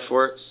how life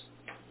works?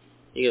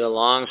 You get a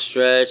long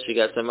stretch, you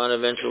got some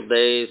uneventful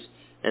days,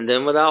 and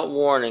then without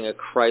warning, a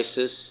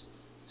crisis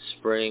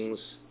springs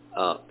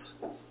up.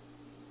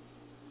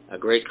 A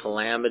great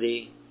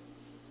calamity,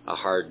 a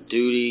hard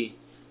duty,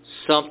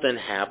 something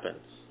happens.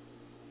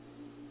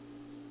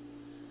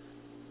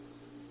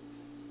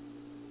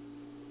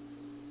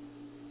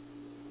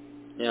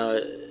 You know,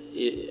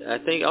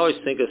 I always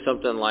think of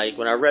something like,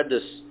 when I read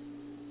this,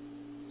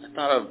 I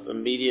thought of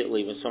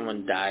immediately when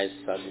someone dies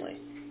suddenly.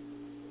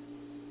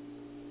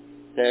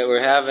 That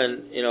we're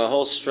having, a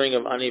whole string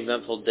of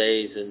uneventful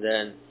days and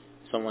then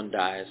someone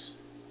dies.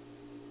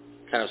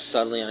 Kind of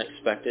suddenly,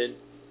 unexpected.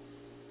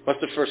 What's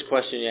the first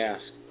question you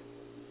ask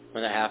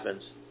when that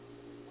happens?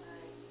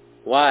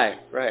 Why?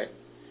 Right.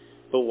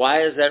 But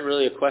why is that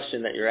really a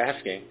question that you're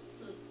asking?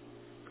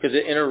 Because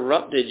it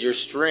interrupted your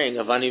string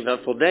of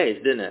uneventful days,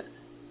 didn't it?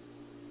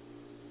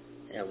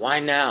 Yeah, why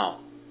now?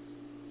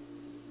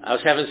 I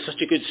was having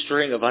such a good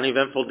string of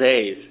uneventful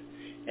days,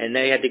 and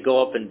they had to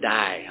go up and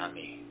die on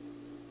me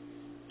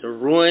to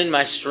ruin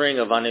my string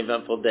of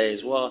uneventful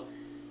days. Well,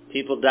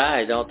 people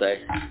die, don't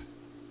they?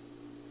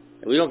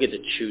 We don't get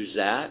to choose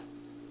that.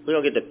 We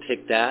don't get to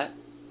pick that,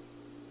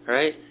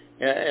 right?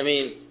 I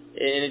mean,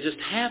 and it just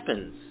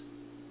happens.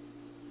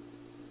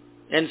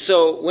 And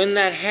so when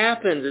that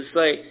happens, it's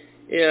like,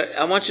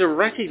 I want you to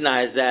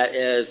recognize that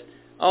as,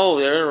 oh,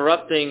 they're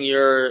interrupting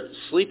your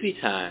sleepy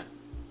time.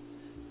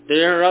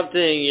 They're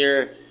interrupting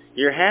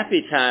your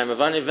happy time of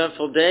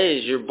uneventful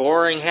days, your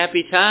boring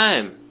happy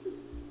time.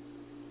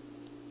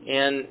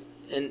 And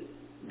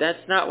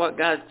that's not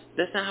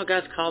how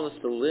God's called us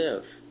to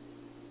live.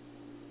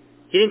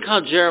 He didn't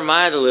call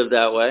Jeremiah to live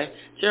that way.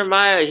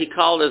 Jeremiah, he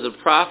called as a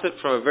prophet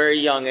from a very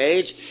young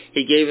age.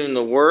 He gave him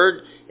the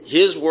word,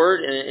 his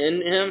word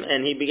in him,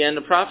 and he began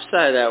to prophesy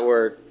that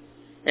word.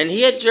 And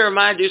he had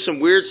Jeremiah do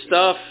some weird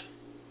stuff.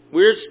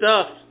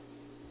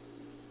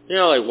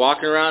 Like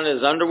walking around in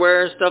his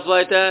underwear and stuff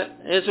like that.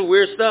 It's some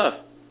weird stuff.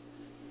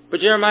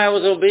 But Jeremiah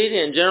was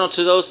obedient in general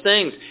to those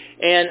things.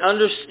 And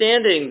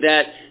understanding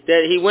that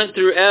he went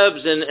through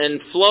ebbs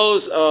and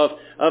flows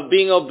of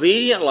being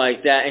obedient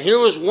like that. And here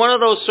was one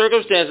of those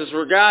circumstances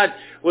where God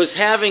was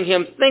having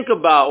him think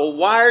about, well,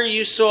 why are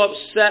you so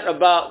upset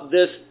about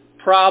this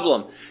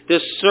problem,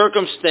 this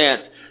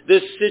circumstance,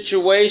 this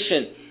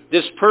situation,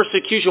 this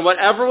persecution,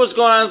 whatever was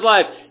going on in his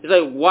life? He's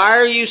like, why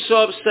are you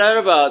so upset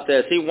about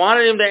this? He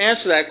wanted him to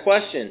answer that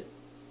question.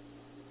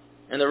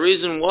 And the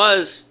reason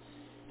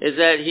is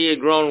that he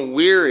had grown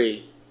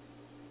weary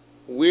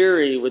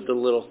with the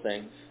little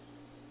things.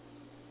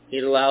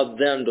 He'd allowed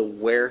them to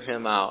wear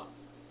him out.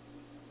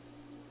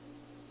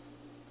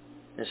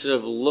 Instead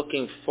of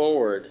looking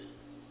forward,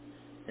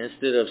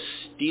 instead of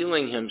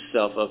steeling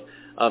himself,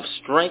 of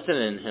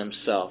strengthening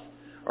himself,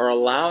 or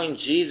allowing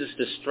Jesus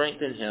to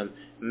strengthen him,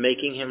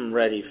 making him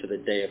ready for the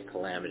day of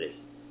calamity.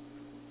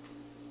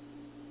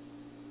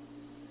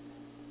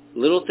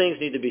 Little things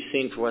need to be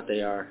seen for what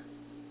they are.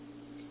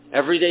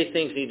 Everyday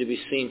things need to be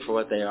seen for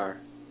what they are.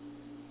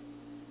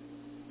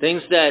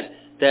 Things that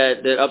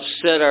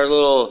upset our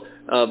little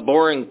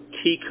boring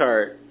tea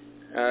cart,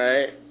 all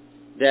right,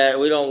 that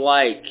we don't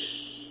like,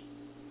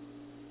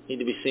 need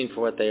to be seen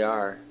for what they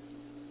are.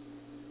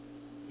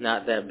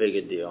 Not that big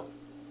a deal.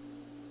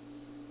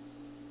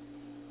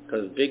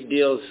 Because big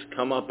deals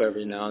come up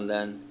every now and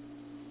then.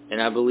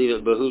 And I believe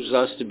it behooves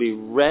us to be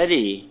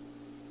ready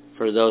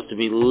for those, to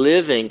be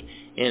living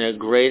in a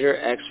greater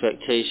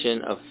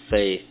expectation of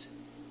faith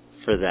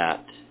for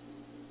that.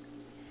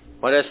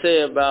 What I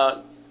say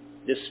about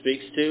this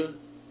speaks to,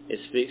 it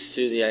speaks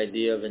to the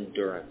idea of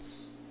endurance.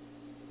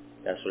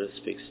 That's what it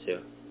speaks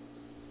to.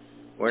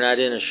 We're not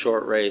in a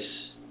short race.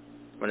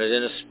 We're not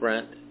in a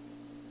sprint.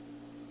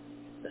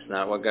 That's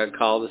not what God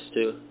called us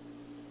to.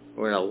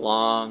 We're in a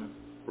long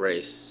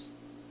race.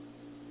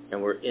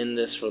 And we're in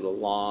this for the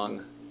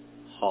long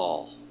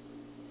haul.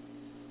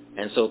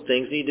 And so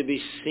things need to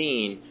be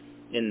seen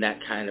in that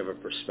kind of a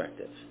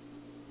perspective.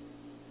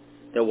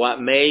 That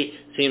what may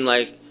seem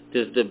like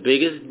the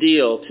biggest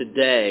deal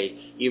today,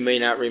 you may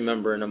not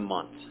remember in a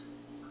month.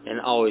 And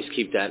always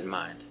keep that in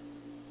mind.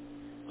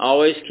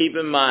 Always keep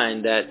in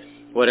mind that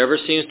whatever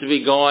seems to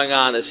be going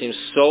on that seems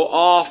so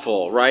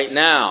awful right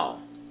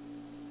now,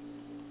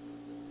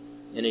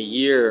 in a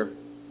year,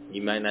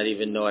 you might not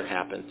even know it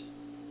happened.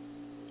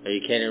 Or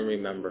you can't even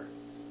remember.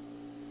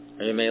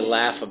 Or you may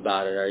laugh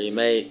about it. Or you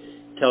may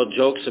tell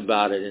jokes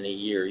about it in a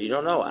year. You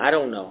don't know. I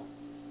don't know.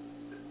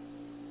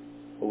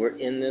 But we're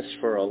in this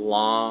for a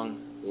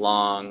long,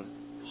 long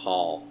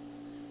haul.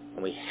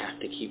 And we have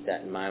to keep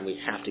that in mind.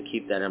 We have to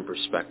keep that in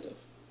perspective.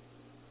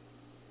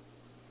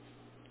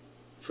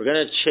 If we're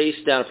going to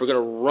chase down, if we're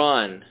going to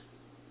run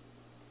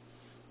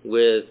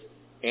with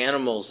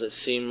animals that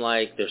seem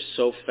like they're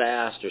so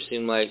fast or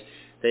seem like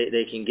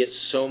they can get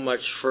so much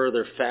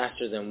further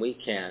faster than we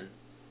can,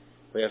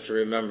 we have to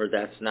remember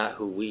that's not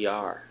who we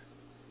are.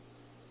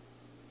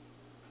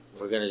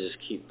 We're going to just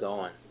keep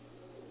going.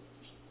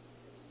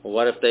 Well,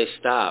 what if they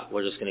stop?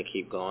 We're just going to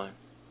keep going.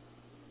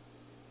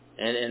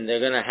 And they're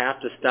going to have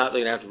to stop.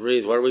 They're going to have to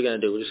breathe. What are we going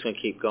to do? We're just going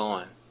to keep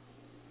going.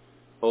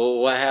 Well,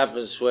 what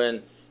happens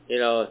when,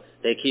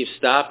 they keep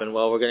stopping?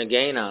 Well, we're going to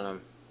gain on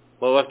them.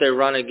 Well, if they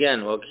run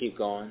again, we'll keep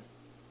going.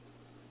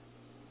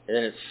 And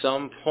then at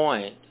some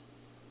point,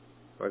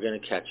 we're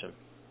going to catch them.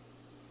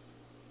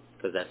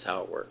 Because that's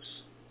how it works.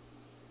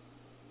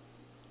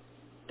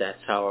 That's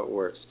how it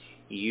works.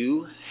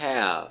 You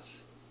have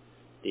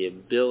the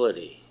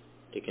ability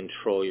to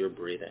control your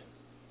breathing.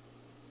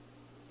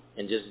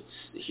 And just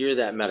hear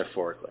that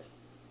metaphorically.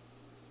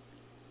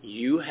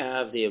 You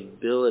have the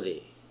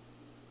ability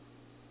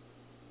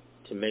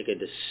to make a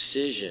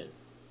decision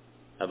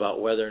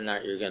about whether or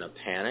not you're going to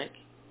panic.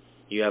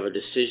 You have a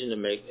decision to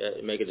make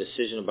a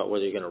decision about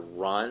whether you're going to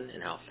run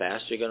and how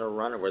fast you're going to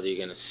run, or whether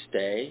you're going to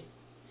stay.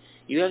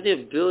 You have the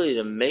ability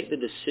to make the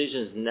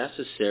decisions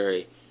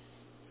necessary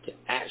to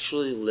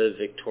actually live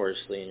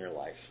victoriously in your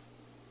life.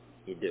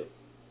 You do.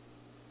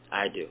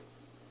 I do.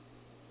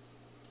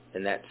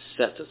 And that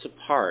sets us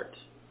apart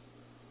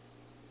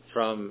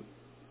from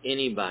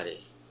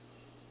anybody,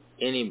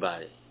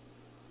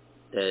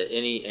 that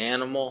any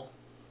animal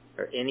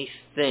or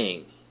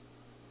anything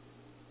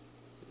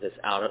that's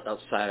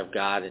outside of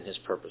God and His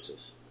purposes.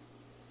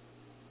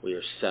 We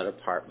are set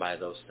apart by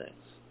those things.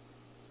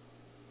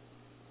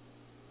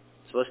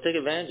 So let's take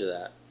advantage of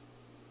that.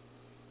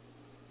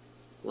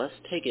 Let's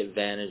take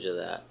advantage of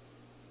that.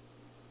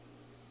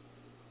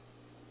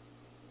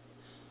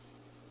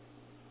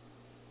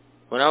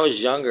 When I was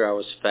younger, I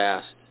was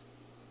fast.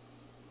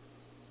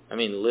 I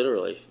mean,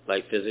 literally,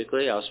 like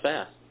physically, I was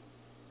fast.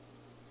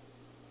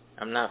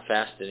 I'm not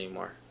fast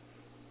anymore.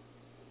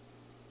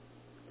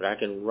 But I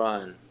can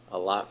run a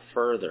lot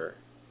further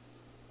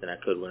than I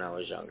could when I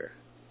was younger.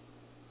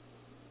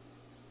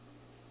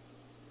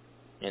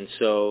 And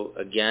so,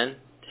 again,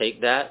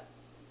 take that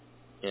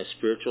in a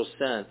spiritual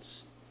sense.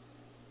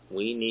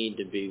 We need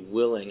to be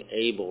willing,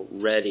 able,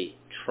 ready,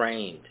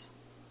 trained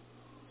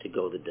to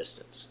go the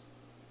distance.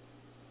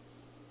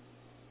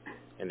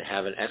 And to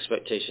have an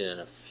expectation and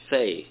a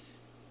faith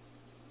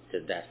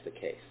that that's the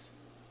case.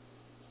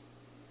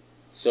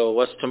 So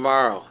what's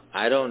tomorrow?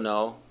 I don't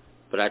know,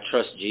 but I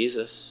trust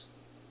Jesus.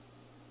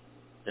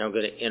 And I'm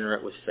going to enter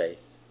it with faith.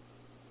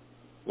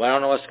 Well, I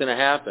don't know what's going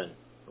to happen.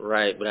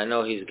 Right, but I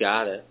know He's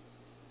got it.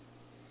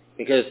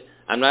 Because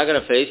I'm not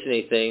going to face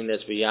anything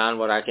that's beyond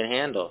what I can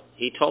handle.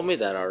 He told me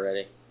that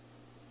already.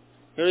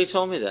 He already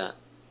told me that.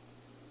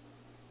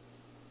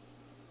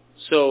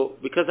 So,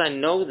 because I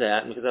know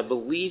that, and because I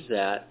believe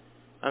that,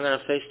 I'm going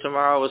to face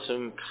tomorrow with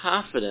some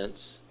confidence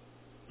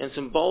and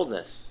some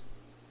boldness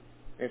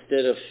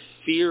instead of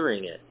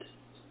fearing it.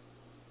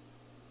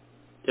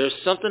 There's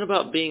something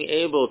about being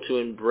able to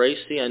embrace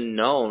the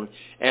unknown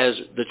as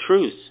the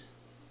truth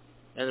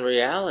and the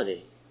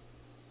reality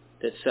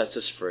that sets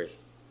us free.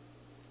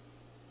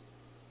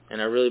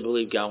 And I really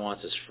believe God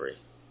wants us free.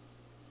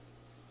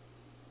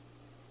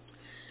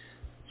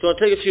 So I'll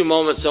take a few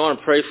moments. I want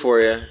to pray for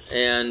you.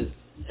 And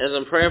as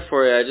I'm praying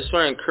for you, I just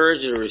want to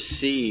encourage you to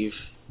receive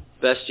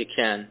best you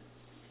can.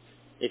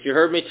 If you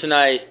heard me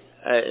tonight,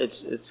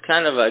 it's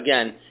kind of,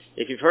 again,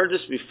 if you've heard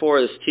this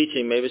before, this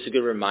teaching, maybe it's a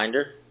good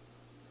reminder,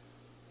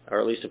 or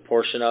at least a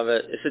portion of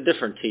it. It's a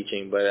different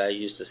teaching, but I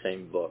used the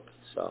same book,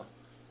 so,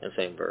 and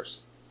same verse.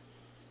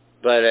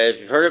 But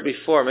if you've heard it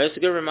before, maybe it's a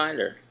good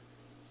reminder.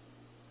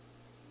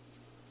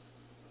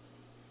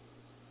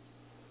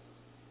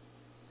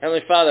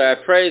 Heavenly Father, I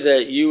pray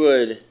that you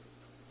would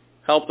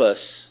help us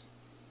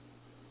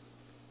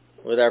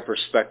with our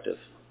perspective.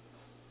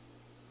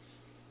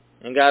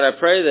 And God, I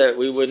pray that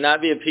we would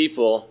not be a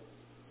people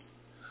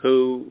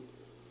who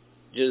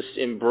just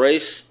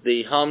embrace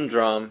the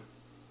humdrum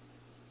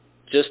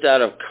just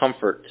out of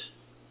comfort,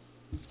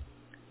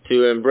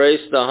 to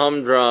embrace the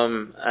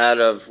humdrum out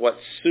of what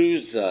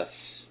soothes us,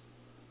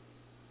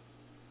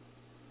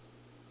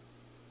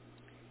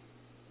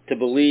 to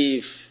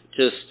believe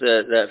just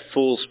that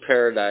fool's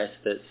paradise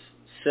that's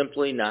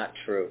simply not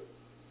true.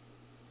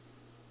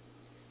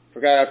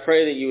 For God, I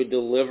pray that you would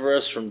deliver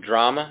us from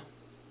drama.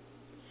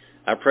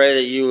 I pray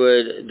that you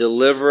would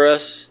deliver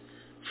us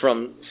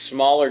from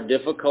smaller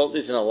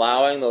difficulties and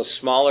allowing those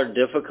smaller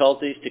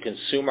difficulties to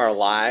consume our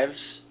lives.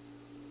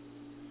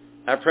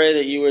 I pray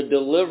that you would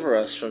deliver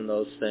us from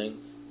those things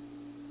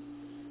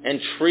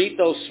and treat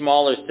those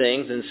smaller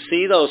things and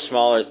see those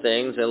smaller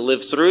things and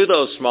live through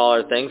those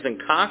smaller things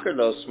and conquer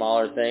those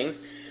smaller things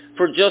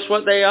for just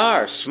what they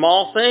are,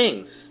 small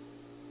things.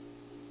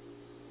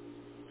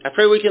 I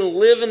pray we can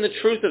live in the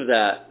truth of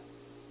that.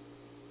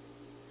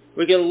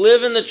 We can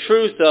live in the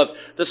truth of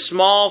the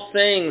small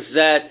things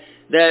that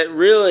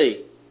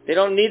really, they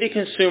don't need to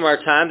consume our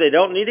time. They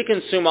don't need to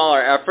consume all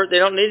our effort. They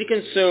don't need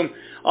to consume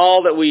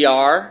all that we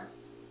are.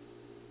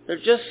 They're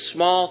just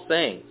small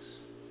things.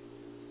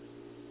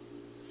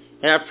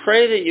 And I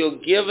pray that you'll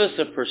give us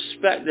a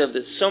perspective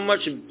that's so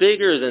much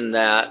bigger than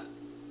that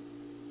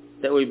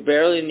we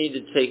barely need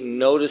to take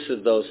notice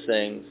of those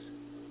things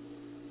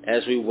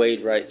as we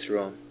wade right through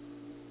them.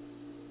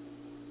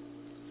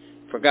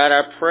 For God,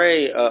 I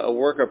pray a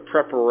work of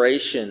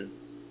preparation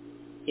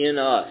in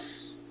us,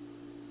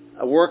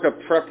 a work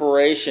of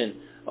preparation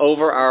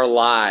over our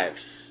lives.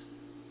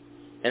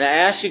 And I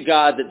ask you,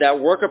 God, that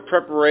work of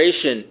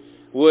preparation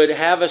would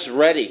have us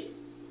ready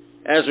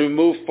as we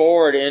move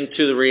forward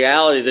into the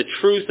reality, the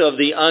truth of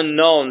the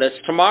unknown that's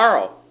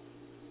tomorrow.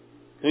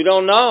 We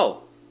don't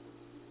know.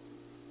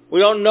 We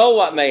don't know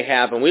what may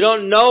happen. We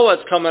don't know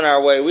what's coming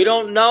our way. We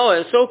don't know.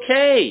 And it's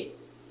okay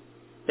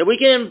that we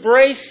can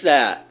embrace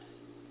that.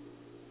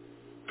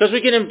 Because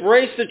we can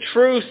embrace the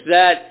truth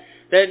that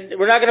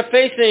we're not going to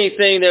face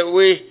anything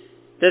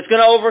that's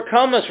going to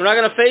overcome us. We're not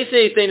going to face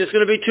anything that's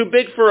going to be too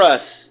big for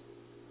us.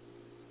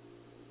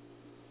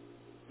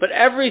 But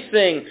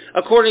everything,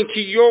 according to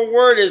your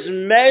word, is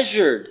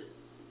measured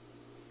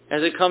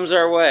as it comes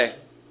our way.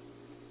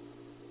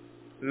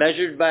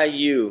 Measured by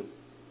you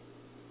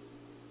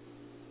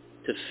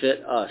to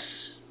fit us.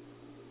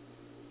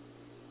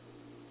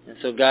 And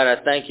so, God,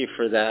 I thank you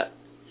for that.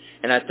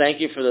 And I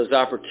thank you for those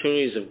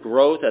opportunities of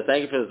growth. I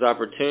thank you for those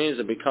opportunities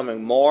of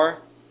becoming more.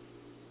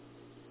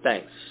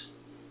 Thanks.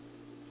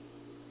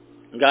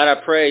 God, I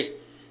pray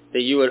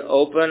that you would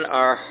open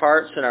our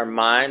hearts and our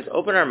minds.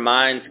 Open our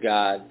minds,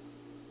 God.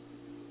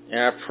 And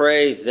I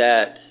pray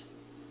that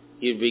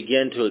you'd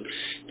begin to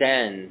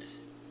extend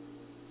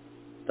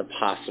the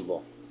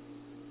possible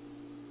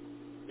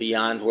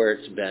beyond where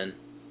it's been.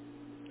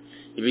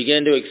 You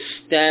begin to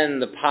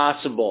extend the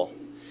possible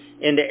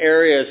into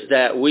areas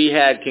that we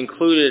had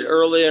concluded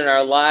early in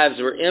our lives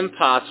were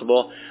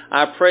impossible.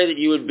 I pray that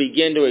you would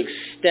begin to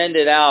extend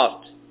it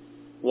out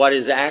what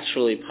is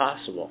actually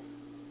possible.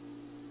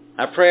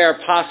 I pray our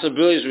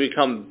possibilities would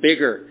become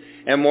bigger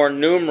and more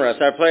numerous.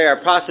 I pray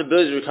our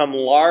possibilities would become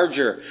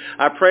larger.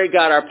 I pray,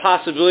 God, our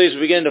possibilities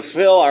would begin to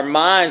fill our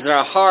minds and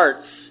our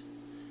hearts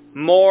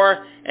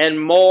more and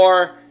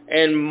more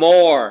and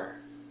more.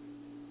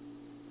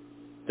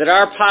 That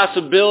our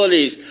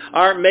possibilities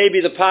aren't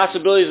maybe the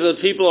possibilities of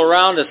the people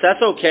around us.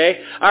 That's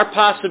okay. Our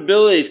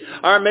possibilities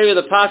aren't maybe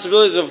the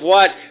possibilities of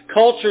what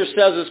culture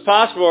says is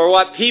possible or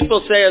what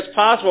people say is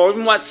possible or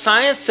even what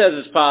science says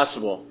is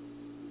possible.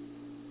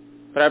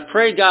 But I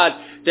pray, God,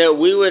 that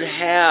we would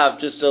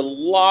have just a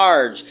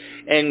large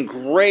and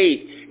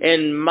great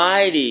and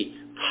mighty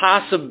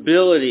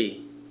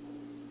possibility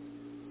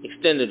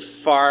extended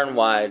far and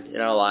wide in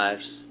our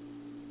lives.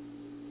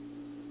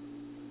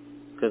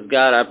 Because,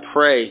 God, I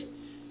pray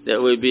that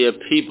we'd be a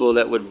people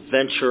that would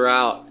venture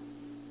out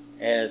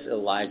as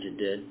Elijah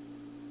did.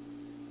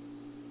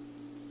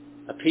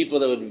 A people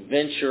that would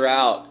venture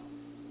out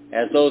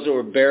as those that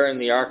were bearing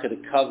the Ark of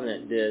the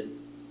Covenant did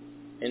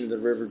into the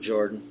River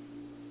Jordan.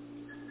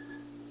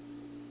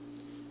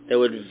 That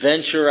would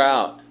venture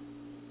out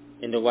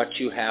into what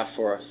you have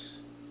for us.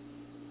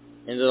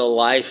 Into the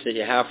life that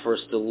you have for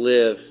us to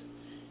live.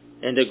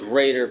 Into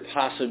greater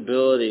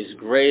possibilities,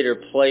 greater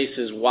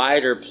places,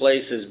 wider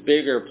places,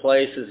 bigger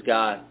places,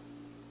 God.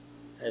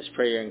 I just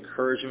pray your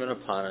encouragement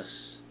upon us.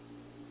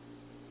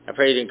 I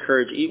pray you'd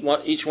encourage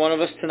each one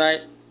of us tonight.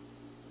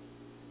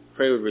 I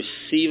pray we'd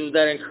receive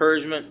that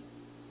encouragement.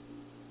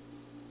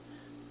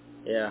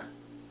 Yeah.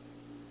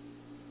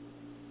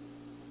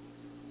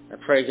 I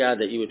pray, God,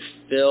 that you would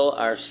fill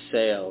our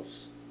sails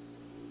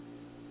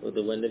with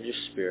the wind of your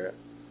Spirit.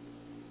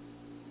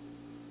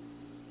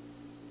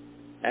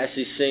 I ask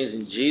these things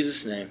in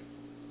Jesus' name.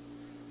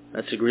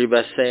 Let's agree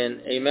by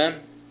saying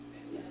amen.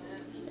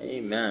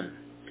 Amen.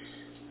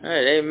 All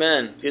right,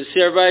 amen. Good to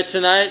see everybody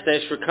tonight.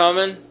 Thanks for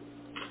coming.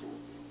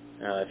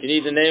 If you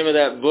need the name of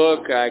that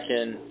book, I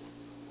can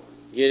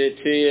get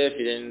it to you. If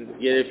you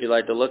didn't get it, if you'd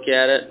like to look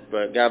at it.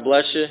 But God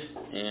bless you,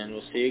 and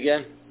we'll see you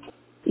again.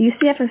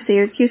 UCF of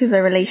Syracuse is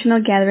a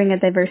relational gathering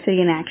of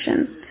diversity in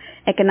action.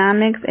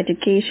 Economics,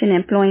 education,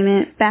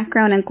 employment,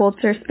 background, and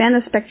culture span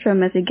the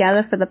spectrum as we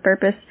gather for the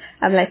purpose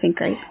of life in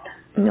Christ.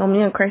 You know,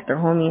 me and Christ are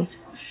homies.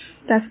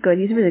 That's good.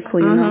 He's really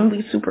cool, you know.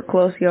 We super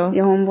close, yo.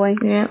 Your homeboy?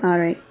 Yeah. All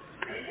right.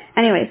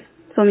 Anyways,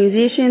 so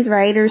musicians,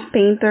 writers,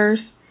 painters.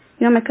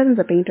 You know, my cousin's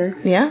a painter.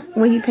 Yeah?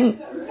 What do you paint?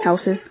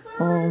 Houses.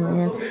 Oh,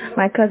 man.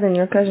 My cousin,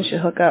 your cousin should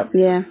hook up.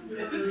 Yeah.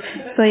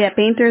 So, yeah,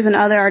 painters and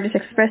other artists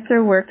express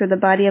their work through the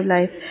body of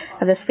life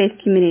of this faith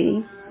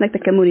community, like the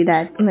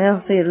comunidad.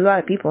 Yeah, so there's a lot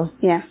of people.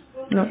 Yeah.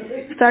 No.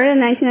 Started in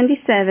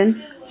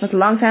 1997. That's a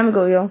long time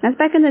ago, yo. That's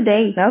back in the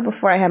day. That was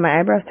before I had my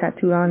eyebrows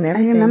tattooed on and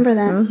everything. I remember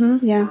that.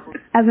 Mm-hmm. Yeah.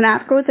 As an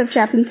outgrowth of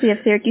chaplaincy of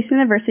Syracuse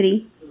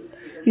University,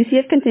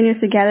 UCF continues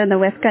to gather in the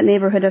Westcott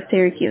neighborhood of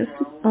Syracuse.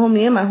 Oh,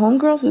 me and my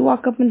homegirls, we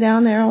walk up and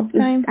down there all the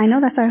time. I know,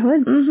 that's our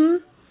hood. Mm-hmm.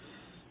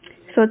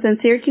 So it's in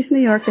Syracuse, New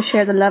York to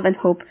share the love and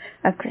hope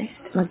of Christ.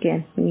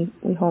 Again, we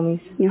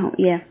homies. You know,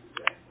 yeah.